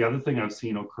other thing I've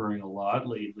seen occurring a lot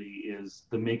lately is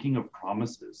the making of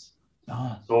promises.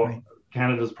 Right.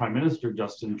 Canada's Prime Minister,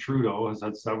 Justin Trudeau, has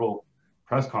had several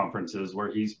press conferences where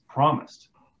he's promised,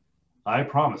 I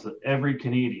promise that every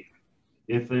Canadian,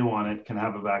 if they want it, can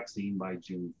have a vaccine by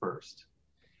June 1st.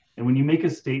 And when you make a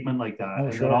statement like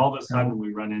that, then all of a sudden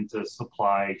we run into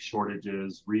supply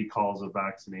shortages, recalls of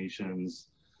vaccinations,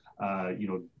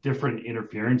 different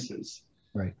interferences.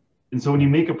 Right. And so when you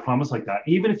make a promise like that,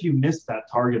 even if you miss that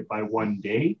target by 1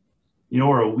 day,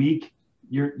 or a week,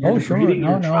 you're degrading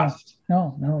your trust.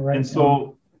 Right. And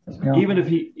so even if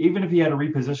he had to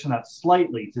reposition that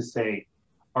slightly to say,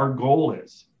 our goal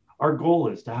is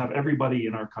to have everybody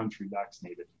in our country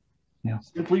vaccinated. Yeah.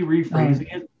 Simply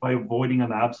rephrasing it by avoiding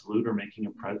an absolute or making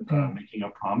a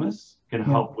promise can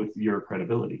help with your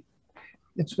credibility.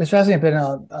 It's fascinating, but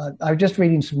I was just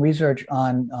reading some research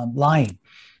on lying.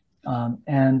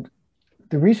 And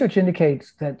the research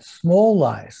indicates that small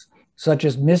lies, such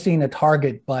as missing a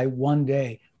target by 1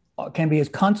 day, can be as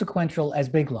consequential as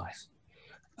big lies.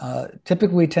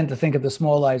 Typically, we tend to think of the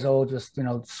small lies, just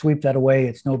sweep that away.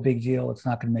 It's no big deal. It's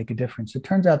not going to make a difference. It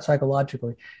turns out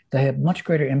psychologically, they have much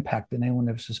greater impact than anyone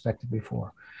ever suspected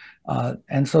before.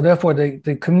 And so therefore,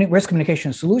 the risk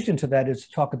communication solution to that is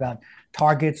to talk about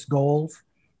targets, goals,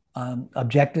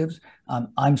 objectives.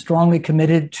 I'm strongly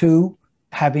committed to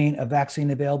having a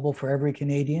vaccine available for every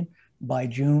Canadian by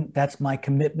June. That's my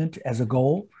commitment as a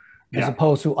goal, as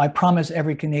opposed to I promise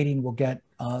every Canadian will get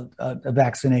a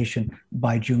vaccination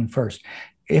by June 1st.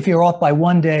 If you're off by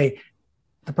 1 day,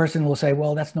 the person will say,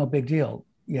 well, that's no big deal.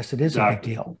 Yes, it is a big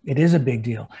deal. It is a big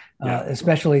deal,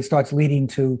 especially it starts leading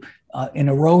to an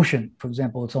erosion. For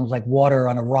example, it's almost like water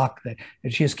on a rock that it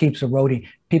just keeps eroding.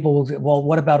 People will say, well,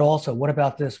 what about also? What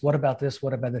about this? What about this?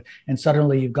 What about that? And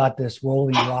suddenly you've got this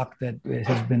rolling rock that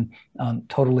has been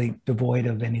totally devoid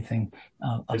of anything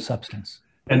of substance.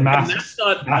 And masks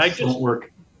don't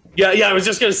work. Yeah, I was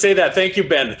just going to say that. Thank you,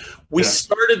 Ben. We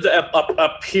started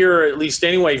up here, at least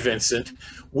anyway, Vincent,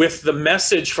 with the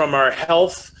message from our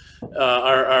health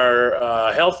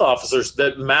officers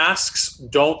that masks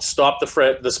don't stop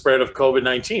the spread of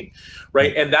COVID-19,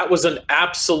 right? And that was an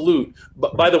absolute.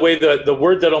 But by the way, the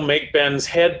word that'll make Ben's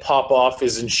head pop off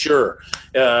is ensure.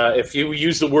 If you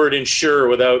use the word ensure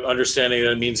without understanding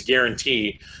that it means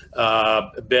guarantee,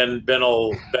 Ben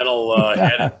will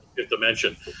head in fifth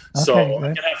dimension. So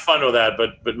I can have fun with that,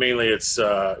 but mainly it's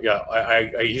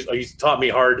he taught me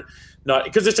hard. Not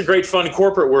because it's a great fun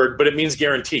corporate word, but it means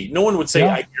guarantee. No one would say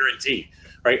I guarantee,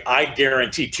 right? I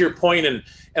guarantee. To your point, and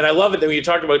I love it that when you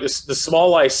talk about this, the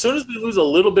small lie. As soon as we lose a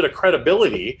little bit of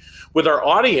credibility with our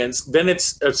audience, then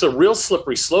it's a real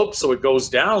slippery slope. So it goes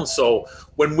down. So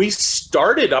when we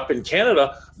started up in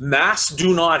Canada, masks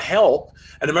do not help.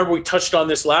 And I remember we touched on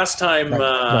this last time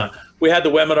we had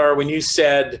the webinar when you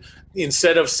said,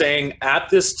 instead of saying at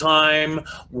this time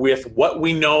with what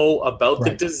we know about the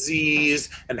disease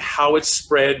and how it's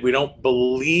spread, we don't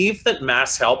believe that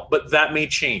masks help, but that may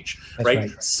change,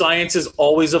 right? Science is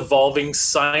always evolving.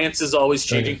 Science is always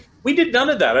changing. We did none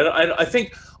of that. I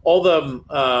think all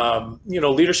the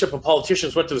leadership and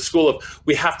politicians went to the school of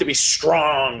we have to be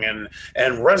strong and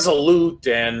resolute,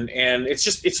 and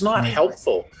it's not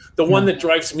helpful. The one that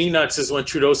drives me nuts is when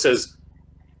Trudeau says,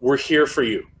 "We're here for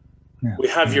you. We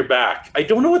have your back." I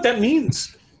don't know what that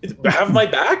means. Have my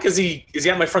back? Is he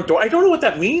at my front door? I don't know what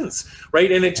that means,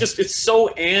 right? And it's so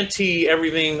anti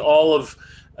everything, all of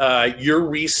your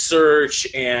research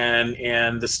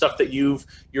and the stuff that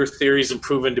your theories have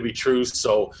proven to be true.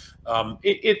 So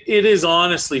it is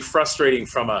honestly frustrating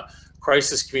from a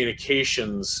crisis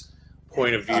communications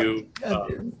point of view.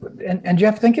 And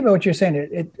Jeff, think about what you're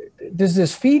saying. There's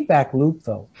this feedback loop,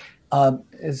 though,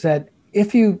 is that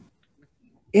if you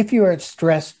are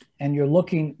stressed and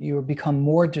you become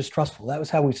more distrustful. That was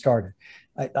how we started.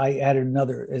 I added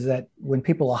another, is that when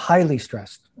people are highly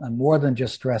stressed, more than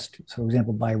just stressed, for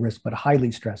example, by risk, but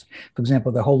highly stressed. For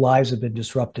example, their whole lives have been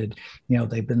disrupted.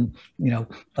 They've been,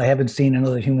 they haven't seen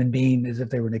another human being as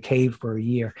if they were in a cave for a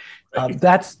year.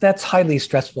 That's highly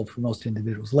stressful for most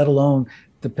individuals, let alone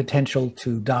the potential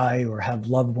to die or have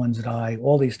loved ones die.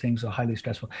 All these things are highly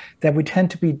stressful, that we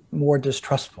tend to be more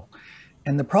distrustful.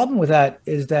 And the problem with that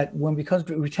is that because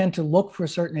we tend to look for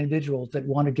certain individuals that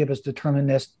want to give us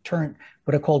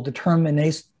what are called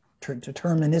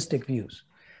deterministic views.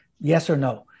 Yes or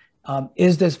no?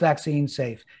 Is this vaccine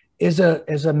safe? Is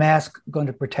a mask going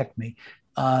to protect me?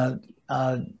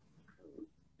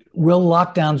 Will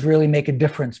lockdowns really make a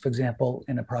difference, for example,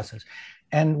 in a process?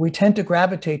 And we tend to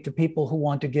gravitate to people who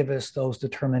want to give us those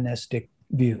deterministic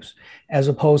views, as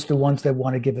opposed to ones that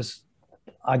want to give us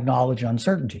acknowledge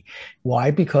uncertainty.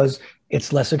 Why? Because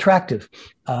it's less attractive.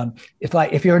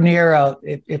 If you're near,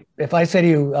 if I say to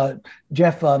you,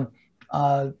 Jeff, don't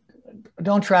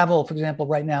travel, for example,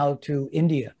 right now to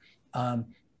India, and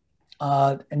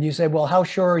you say, well, how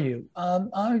sure are you?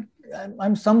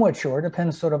 I'm somewhat sure.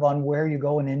 Depends sort of on where you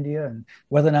go in India and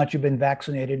whether or not you've been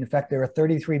vaccinated. In fact, there are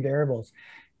 33 variables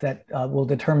that will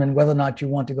determine whether or not you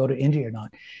want to go to India or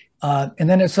not. And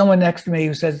then there's someone next to me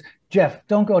who says, Jeff,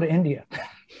 don't go to India.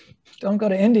 Don't go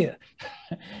to India.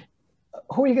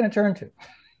 Who are you going to turn to?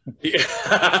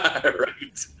 Yeah,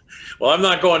 right. Well, I'm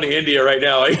not going to India right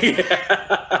now.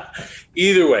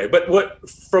 Either way. But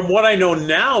from what I know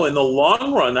now, in the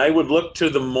long run, I would look to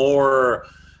the more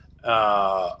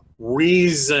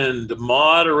reasoned,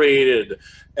 moderated,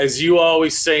 as you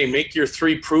always say, make your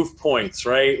 3 proof points,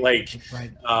 right?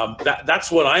 That's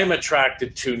what I'm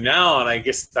attracted to now. And I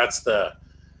guess that's the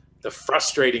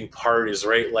frustrating part is,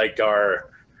 right, like our,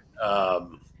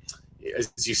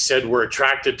 as you said, we're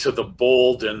attracted to the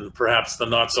bold and perhaps the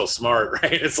not so smart,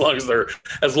 right? As long as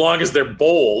they're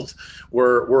bold,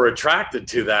 we're attracted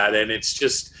to that. And it's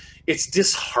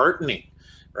disheartening,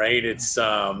 right? It's,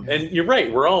 and you're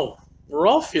right. We're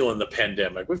all feeling the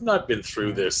pandemic. We've not been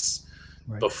through this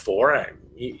before.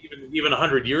 Even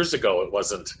 100 years ago, it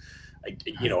wasn't,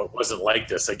 it wasn't like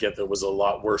this. I get there was a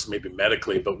lot worse, maybe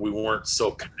medically, but we weren't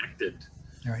so connected.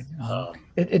 Right.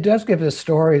 It does give us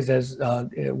stories as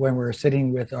when we're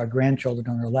sitting with our grandchildren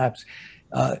on our laps.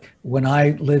 When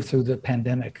I lived through the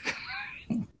pandemic.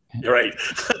 You're right.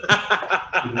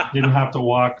 Didn't have to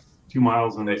walk 2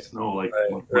 miles in the snow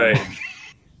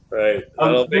Right.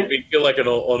 That'll make me feel like an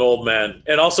old man.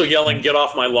 And also yelling, "Get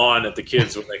off my lawn" at the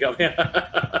kids when they come in.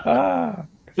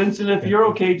 Vincent, if you're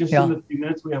okay, just in the few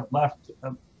minutes we have left,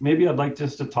 maybe I'd like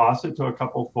just to toss it to a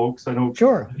couple of folks. I know.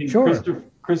 Sure.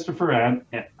 Christopher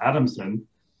Adamson.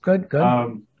 Good.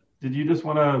 Did you just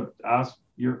want to ask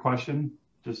your question?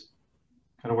 Just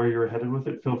kind of where you're headed with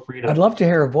it? Feel free to. I'd love to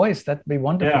hear a voice. That'd be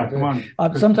wonderful. Yeah, come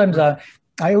on. Sometimes I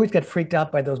always get freaked out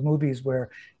by those movies where,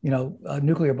 a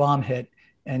nuclear bomb hit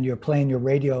and you're playing your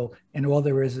radio and all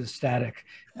there is static.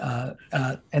 And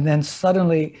then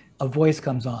suddenly a voice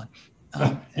comes on.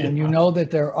 And you know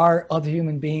that there are other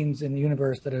human beings in the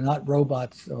universe that are not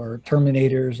robots or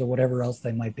Terminators or whatever else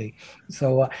they might be.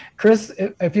 So, Chris,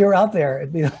 if you're out there,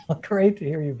 it'd be great to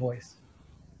hear your voice.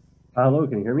 Hello,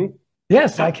 can you hear me?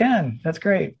 Yes, I can. That's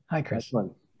great. Hi, Chris.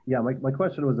 Excellent. Yeah, my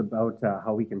question was about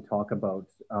how we can talk about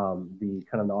the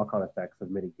kind of knock-on effects of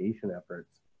mitigation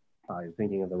efforts.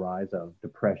 Thinking of the rise of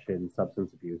depression,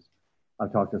 substance abuse.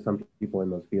 I've talked to some people in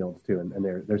those fields too, and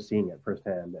they're seeing it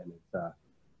firsthand, and it's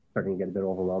starting to get a bit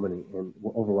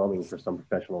overwhelming for some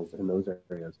professionals in those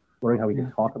areas. Wondering how we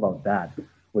can talk about that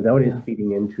without it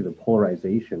feeding into the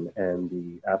polarization and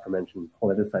the aforementioned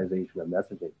politicization of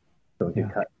messaging. So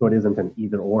it isn't an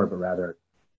either or, but rather,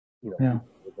 with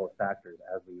both factors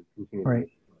as we continue. Right.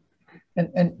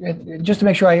 And just to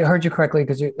make sure I heard you correctly,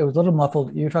 because it was a little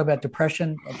muffled, you were talking about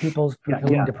depression, people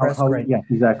feeling depressed, right? Yeah,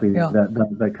 exactly.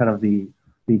 The kind of the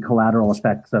the collateral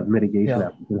effects of mitigation Yeah.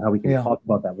 efforts and how we can Yeah. talk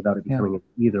about that without it becoming an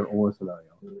either or scenario.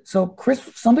 So, Chris,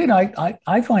 something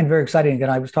I find very exciting,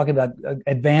 and I was talking about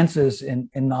advances in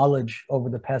knowledge over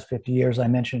the past 50 years. I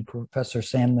mentioned Professor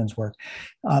Sandman's work.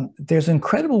 There's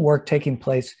incredible work taking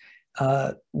place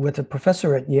with a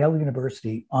professor at Yale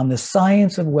University on the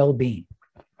science of well-being.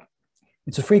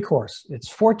 It's a free course. It's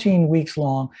 14 weeks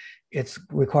long. It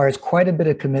requires quite a bit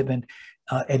of commitment.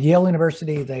 At Yale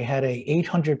University, they had a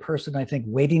 800-person, I think,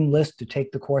 waiting list to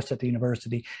take the course at the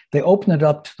university. They opened it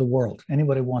up to the world.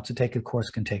 Anybody who wants to take a course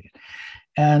can take it.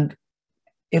 And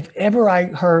if ever I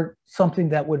heard something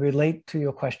that would relate to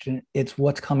your question, it's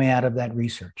what's coming out of that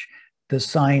research, the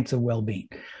science of well-being.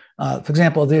 For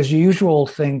example, there's usual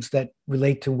things that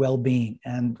relate to well-being,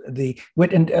 and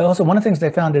also one of the things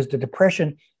they found is the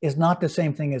depression is not the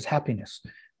same thing as happiness.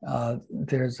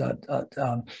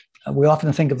 We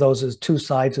often think of those as two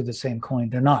sides of the same coin.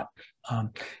 They're not.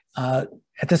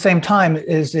 At the same time,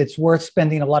 it's worth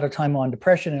spending a lot of time on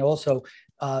depression and also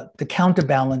the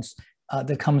counterbalance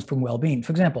that comes from well-being.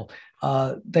 For example,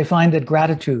 they find that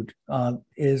gratitude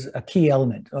is a key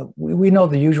element. We know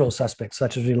the usual suspects,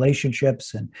 such as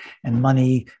relationships and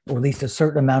money, or at least a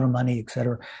certain amount of money, et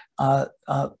cetera.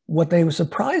 What they were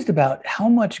surprised about, how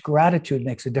much gratitude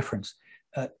makes a difference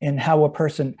in how a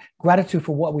person, gratitude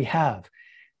for what we have.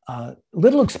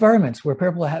 Little experiments where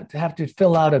people have to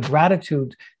fill out a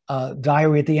gratitude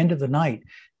diary at the end of the night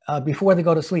before they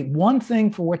go to sleep. One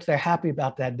thing for which they're happy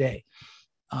about that day.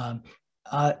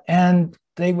 And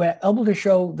they were able to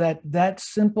show that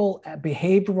simple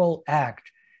behavioral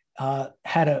act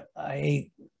had a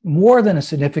more than a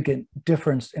significant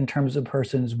difference in terms of a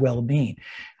person's well-being.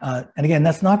 And again,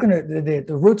 that's not going to,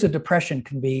 the roots of depression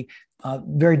can be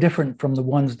very different from the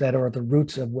ones that are the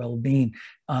roots of well-being.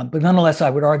 But nonetheless, I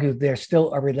would argue they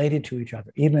still are related to each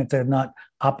other, even if they're not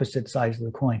opposite sides of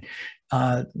the coin.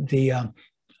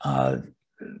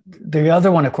 The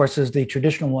other one, of course, is the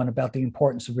traditional one about the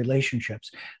importance of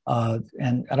relationships.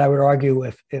 And I would argue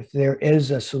if there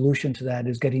is a solution to that,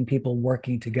 is getting people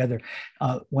working together.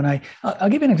 I'll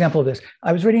give you an example of this.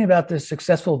 I was reading about this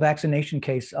successful vaccination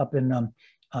case up in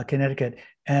Connecticut,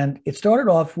 and it started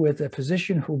off with a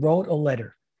physician who wrote a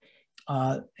letter,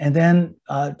 and then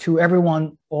to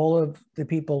everyone, all of the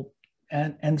people,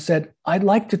 and said, "I'd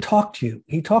like to talk to you."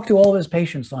 He talked to all of his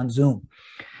patients on Zoom.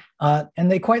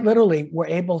 And they quite literally were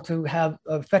able to have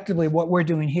effectively what we're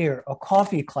doing here, a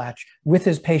coffee clatch with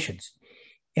his patients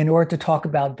in order to talk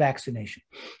about vaccination.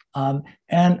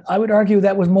 And I would argue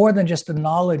that was more than just the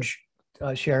knowledge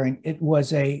sharing. It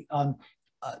was a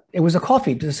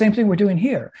coffee, the same thing we're doing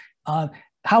here.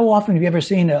 How often have you ever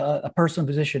seen a personal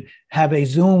physician have a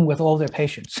Zoom with all their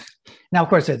patients? Now, of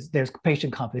course, there's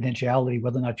patient confidentiality,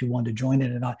 whether or not you want to join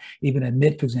it or not, even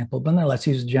admit, for example, but nonetheless,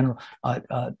 he's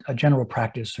a general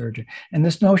practice surgeon. And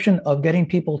this notion of getting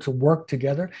people to work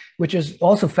together, which is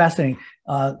also fascinating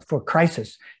for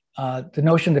crisis. The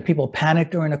notion that people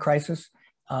panic during a crisis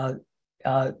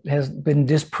has been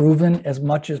disproven as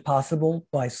much as possible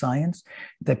by science,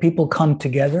 that people come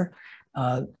together.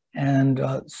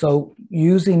 So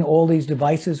using all these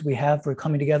devices we have for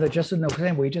coming together, just as an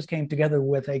example, we just came together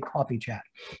with a coffee chat.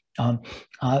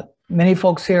 Many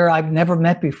folks here I've never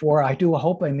met before. I do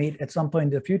hope I meet at some point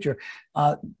in the future.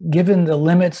 Given the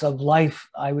limits of life,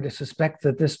 I would suspect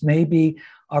that this may be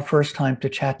our first time to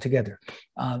chat together.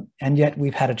 And yet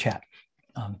we've had a chat.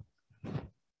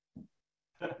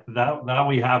 That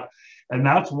we have. And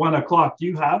that's 1 o'clock. Do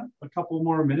you have a couple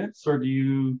more minutes, or do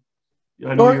you?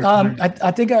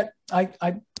 I think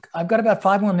I've got about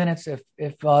 5 more minutes.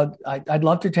 I'd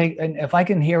love to take, and if I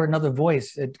can hear another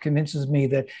voice, it convinces me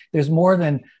that there's more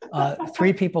than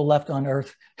 3 people left on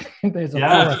Earth. There's a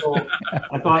fourth. So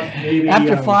I thought maybe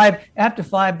after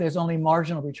five, there's only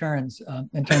marginal returns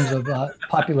in terms of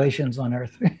populations on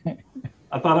Earth.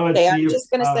 I thought I would. I'm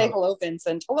just going to say hello,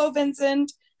 Vincent. Hello,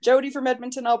 Vincent. Jody from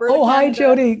Edmonton, Alberta. Oh, hi, Canada.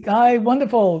 Jody. Hi,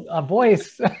 wonderful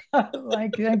voice.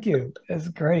 Thank you. That's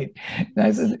great.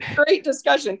 Nice. Great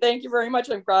discussion. Thank you very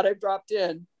much. I'm glad I dropped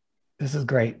in. This is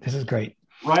great.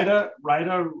 Rida,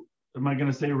 am I going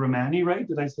to say Romani, right?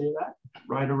 Did I say that?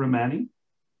 Rida Romani?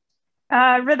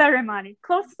 Rida Romani.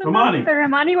 Close enough. The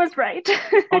Romani was right.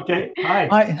 Okay.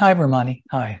 Hi. Hi, Romani.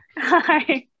 Hi.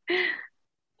 Hi.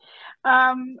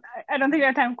 I don't think I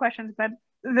have time for questions, but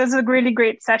this is a really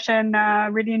great session.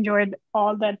 Really enjoyed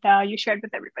all that you shared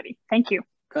with everybody. Thank you.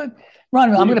 Good.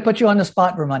 Ron, I'm going to put you on the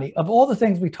spot, Romani. Of all the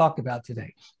things we talked about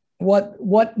today,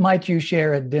 what might you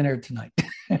share at dinner tonight?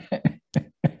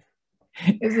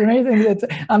 Is there anything that's,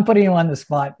 I'm putting you on the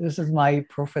spot. This is my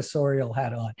professorial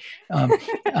hat on.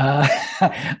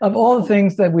 Of all the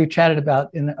things that we've chatted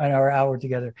about in our hour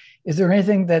together, is there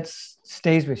anything that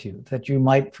stays with you that you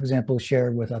might, for example,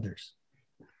 share with others?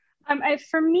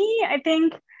 For me, I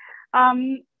think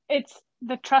it's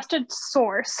the trusted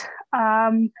source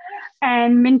and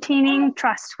maintaining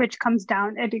trust, which comes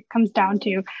down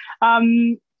to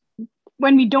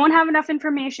when we don't have enough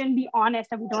information, be honest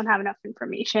that we don't have enough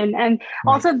information. And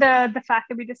also the fact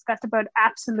that we discussed about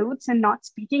absolutes and not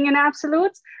speaking in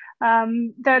absolutes.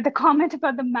 The comment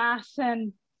about the mask,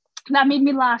 and that made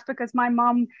me laugh because my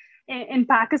mom in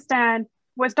Pakistan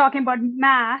was talking about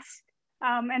masks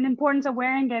and the importance of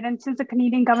wearing it. And since the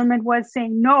Canadian government was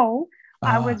saying no,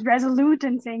 I was resolute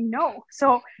in saying no.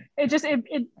 So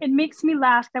it makes me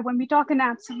laugh that when we talk in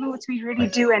absolutes, we really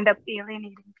do end up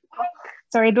alienating people.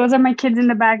 Sorry, those are my kids in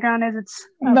the background as it's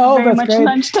very much great.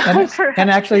 Lunchtime for us. And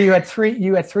actually you had three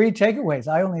takeaways.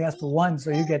 I only asked for one,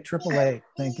 so you get AAA.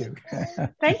 Thank you.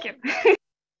 Thank you.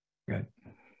 Good.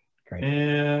 Great.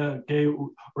 Okay,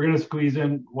 we're gonna squeeze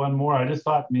in one more. I just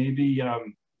thought maybe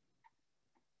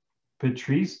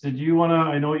Patrice, did you wanna,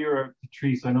 I know you're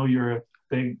a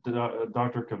big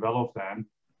Dr. Covello fan.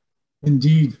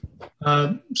 Indeed.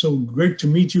 So great to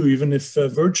meet you, even if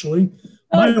virtually.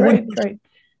 Oh, great.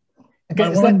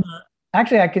 Okay,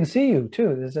 actually, I can see you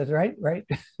too. Is that right? Right?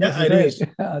 Yeah, it is.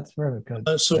 That's perfect.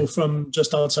 Good. So from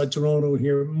just outside Toronto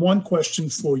here, one question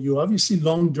for you. Obviously,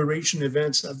 long duration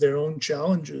events have their own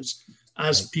challenges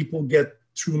as people get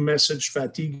through message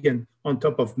fatigue and on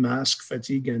top of mask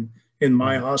fatigue, and in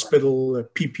my hospital,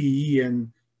 PPE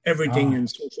and everything and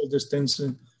social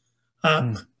distancing.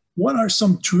 What are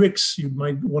some tricks you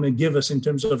might want to give us in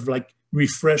terms of like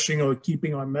refreshing or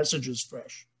keeping our messages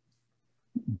fresh?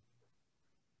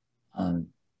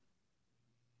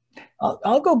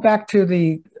 I'll go back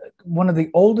to one of the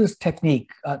oldest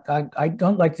technique. I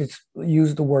don't like to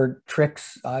use the word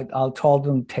tricks. I'll call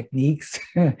them techniques.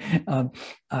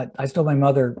 I still, my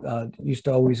mother used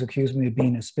to always accuse me of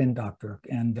being a spin doctor.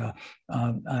 And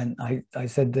I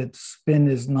said that spin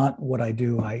is not what I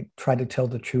do. I try to tell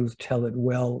the truth, tell it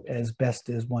well, as best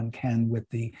as one can with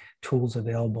the tools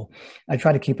available. I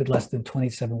try to keep it less than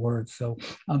 27 words. So,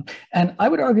 and I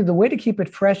would argue the way to keep it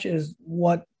fresh is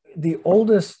what the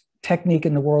oldest technique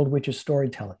in the world, which is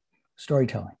storytelling.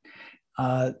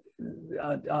 I'll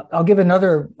give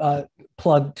another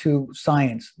plug to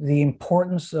science, the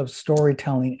importance of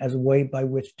storytelling as a way by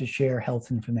which to share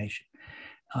health information.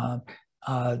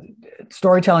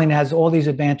 Storytelling has all these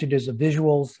advantages of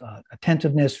visuals,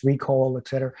 attentiveness, recall,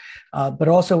 etc., but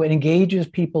also it engages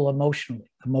people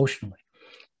emotionally.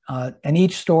 And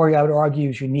each story, I would argue,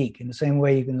 is unique. In the same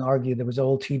way you can argue there was an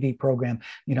old TV program,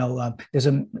 there's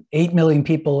 8 million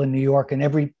people in New York and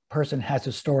every person has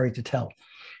a story to tell.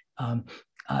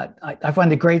 I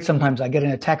find it great sometimes. I get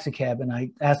in a taxi cab and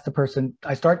I ask the person,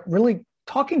 I start really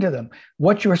talking to them.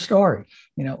 What's your story?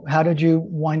 How did you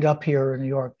wind up here in New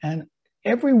York? And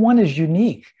everyone is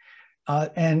unique.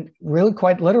 And really,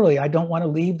 quite literally, I don't want to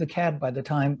leave the cab by the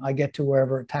time I get to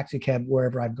wherever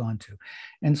I've gone to.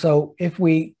 And so if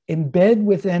we embed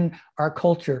within our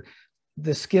culture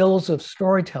the skills of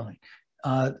storytelling,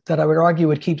 that I would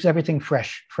argue it keeps everything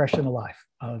fresh and alive,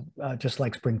 just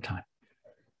like springtime.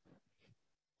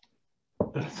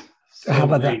 So How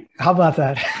about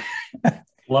that?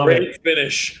 Love Great it.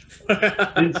 Finish.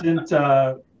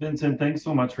 Vincent, thanks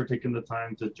so much for taking the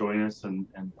time to join us and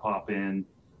pop in.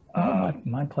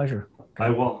 My pleasure.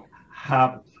 I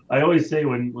always say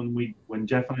when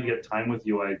Jeff and I get time with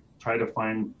you, I try to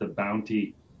find the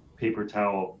Bounty paper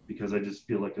towel because I just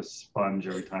feel like a sponge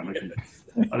every time.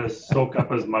 I just soak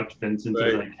up as much Vincent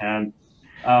as I can.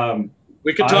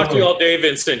 We could talk to you all day,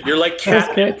 Vincent. You're like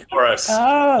catnip for us.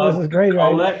 Oh, this is great.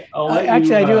 I'll let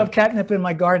actually, I do have catnip in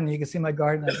my garden. You can see my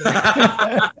garden.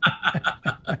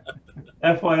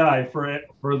 FYI,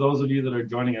 for those of you that are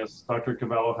joining us, Dr.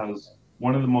 Covello has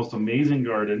one of the most amazing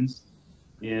gardens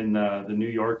in the New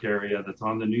York area that's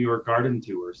on the New York Garden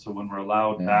Tour. So when we're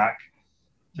allowed back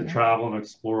to travel and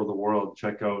explore the world,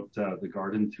 check out the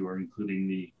garden tour, including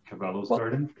the Covello's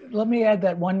garden. Let me add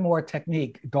that one more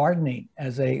technique, gardening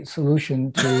as a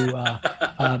solution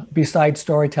to, besides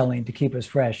storytelling, to keep us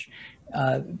fresh.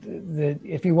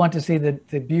 If you want to see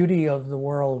the beauty of the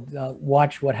world,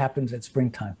 watch what happens at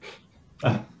springtime.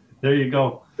 There you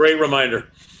go. Great reminder.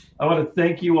 I want to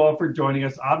thank you all for joining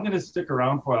us. I'm going to stick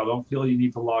around for a while. I don't feel you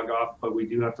need to log off, but we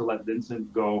do have to let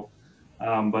Vincent go.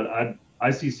 But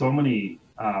I see so many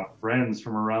friends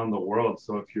from around the world.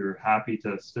 So if you're happy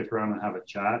to stick around and have a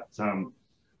chat,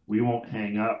 we won't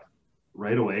hang up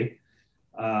right away.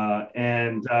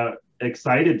 And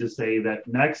excited to say that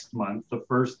next month, the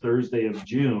first Thursday of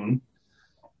June,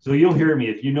 so you'll hear me.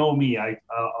 If you know me,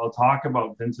 I'll talk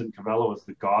about Vincent Covello as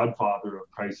the godfather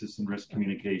of crisis and risk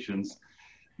communications.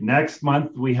 Next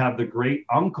month, we have the great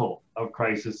uncle of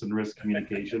crisis and risk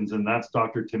communications, and that's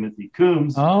Dr. Timothy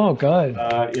Coombs. Oh, good.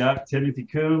 Yeah, Timothy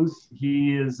Coombs.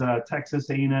 He is Texas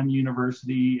A&M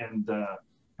University and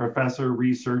professor,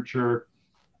 researcher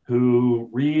who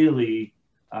really,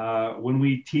 when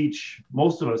we teach,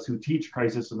 most of us who teach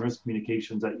crisis and risk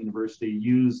communications at university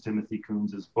use Timothy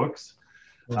Coombs's books.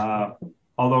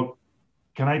 Although,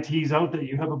 can I tease out that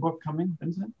you have a book coming,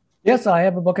 Vincent? Yes, I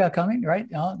have a book out coming, right?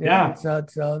 Yeah.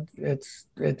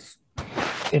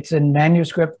 It's in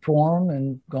manuscript form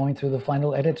and going through the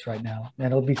final edits right now. And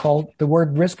it'll be called, the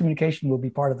word risk communication will be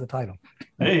part of the title.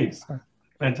 Hey,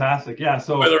 fantastic. Yeah,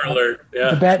 so. Spoiler alert.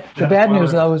 Yeah. The bad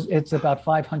news, though, is it's about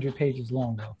 500 pages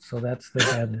long, though. So that's the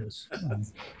bad news.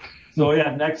 So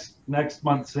yeah, next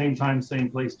month, same time, same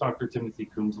place, Dr. Timothy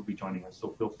Coombs will be joining us.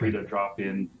 So feel free to drop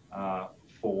in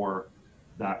for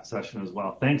that session as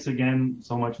well. Thanks again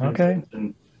so much, Vincent. Okay.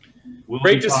 And we'll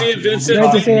Great to see you, Vincent.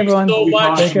 Great to see everyone. So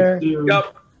much. Take care.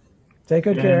 Yep. Take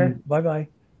good care. Bye-bye.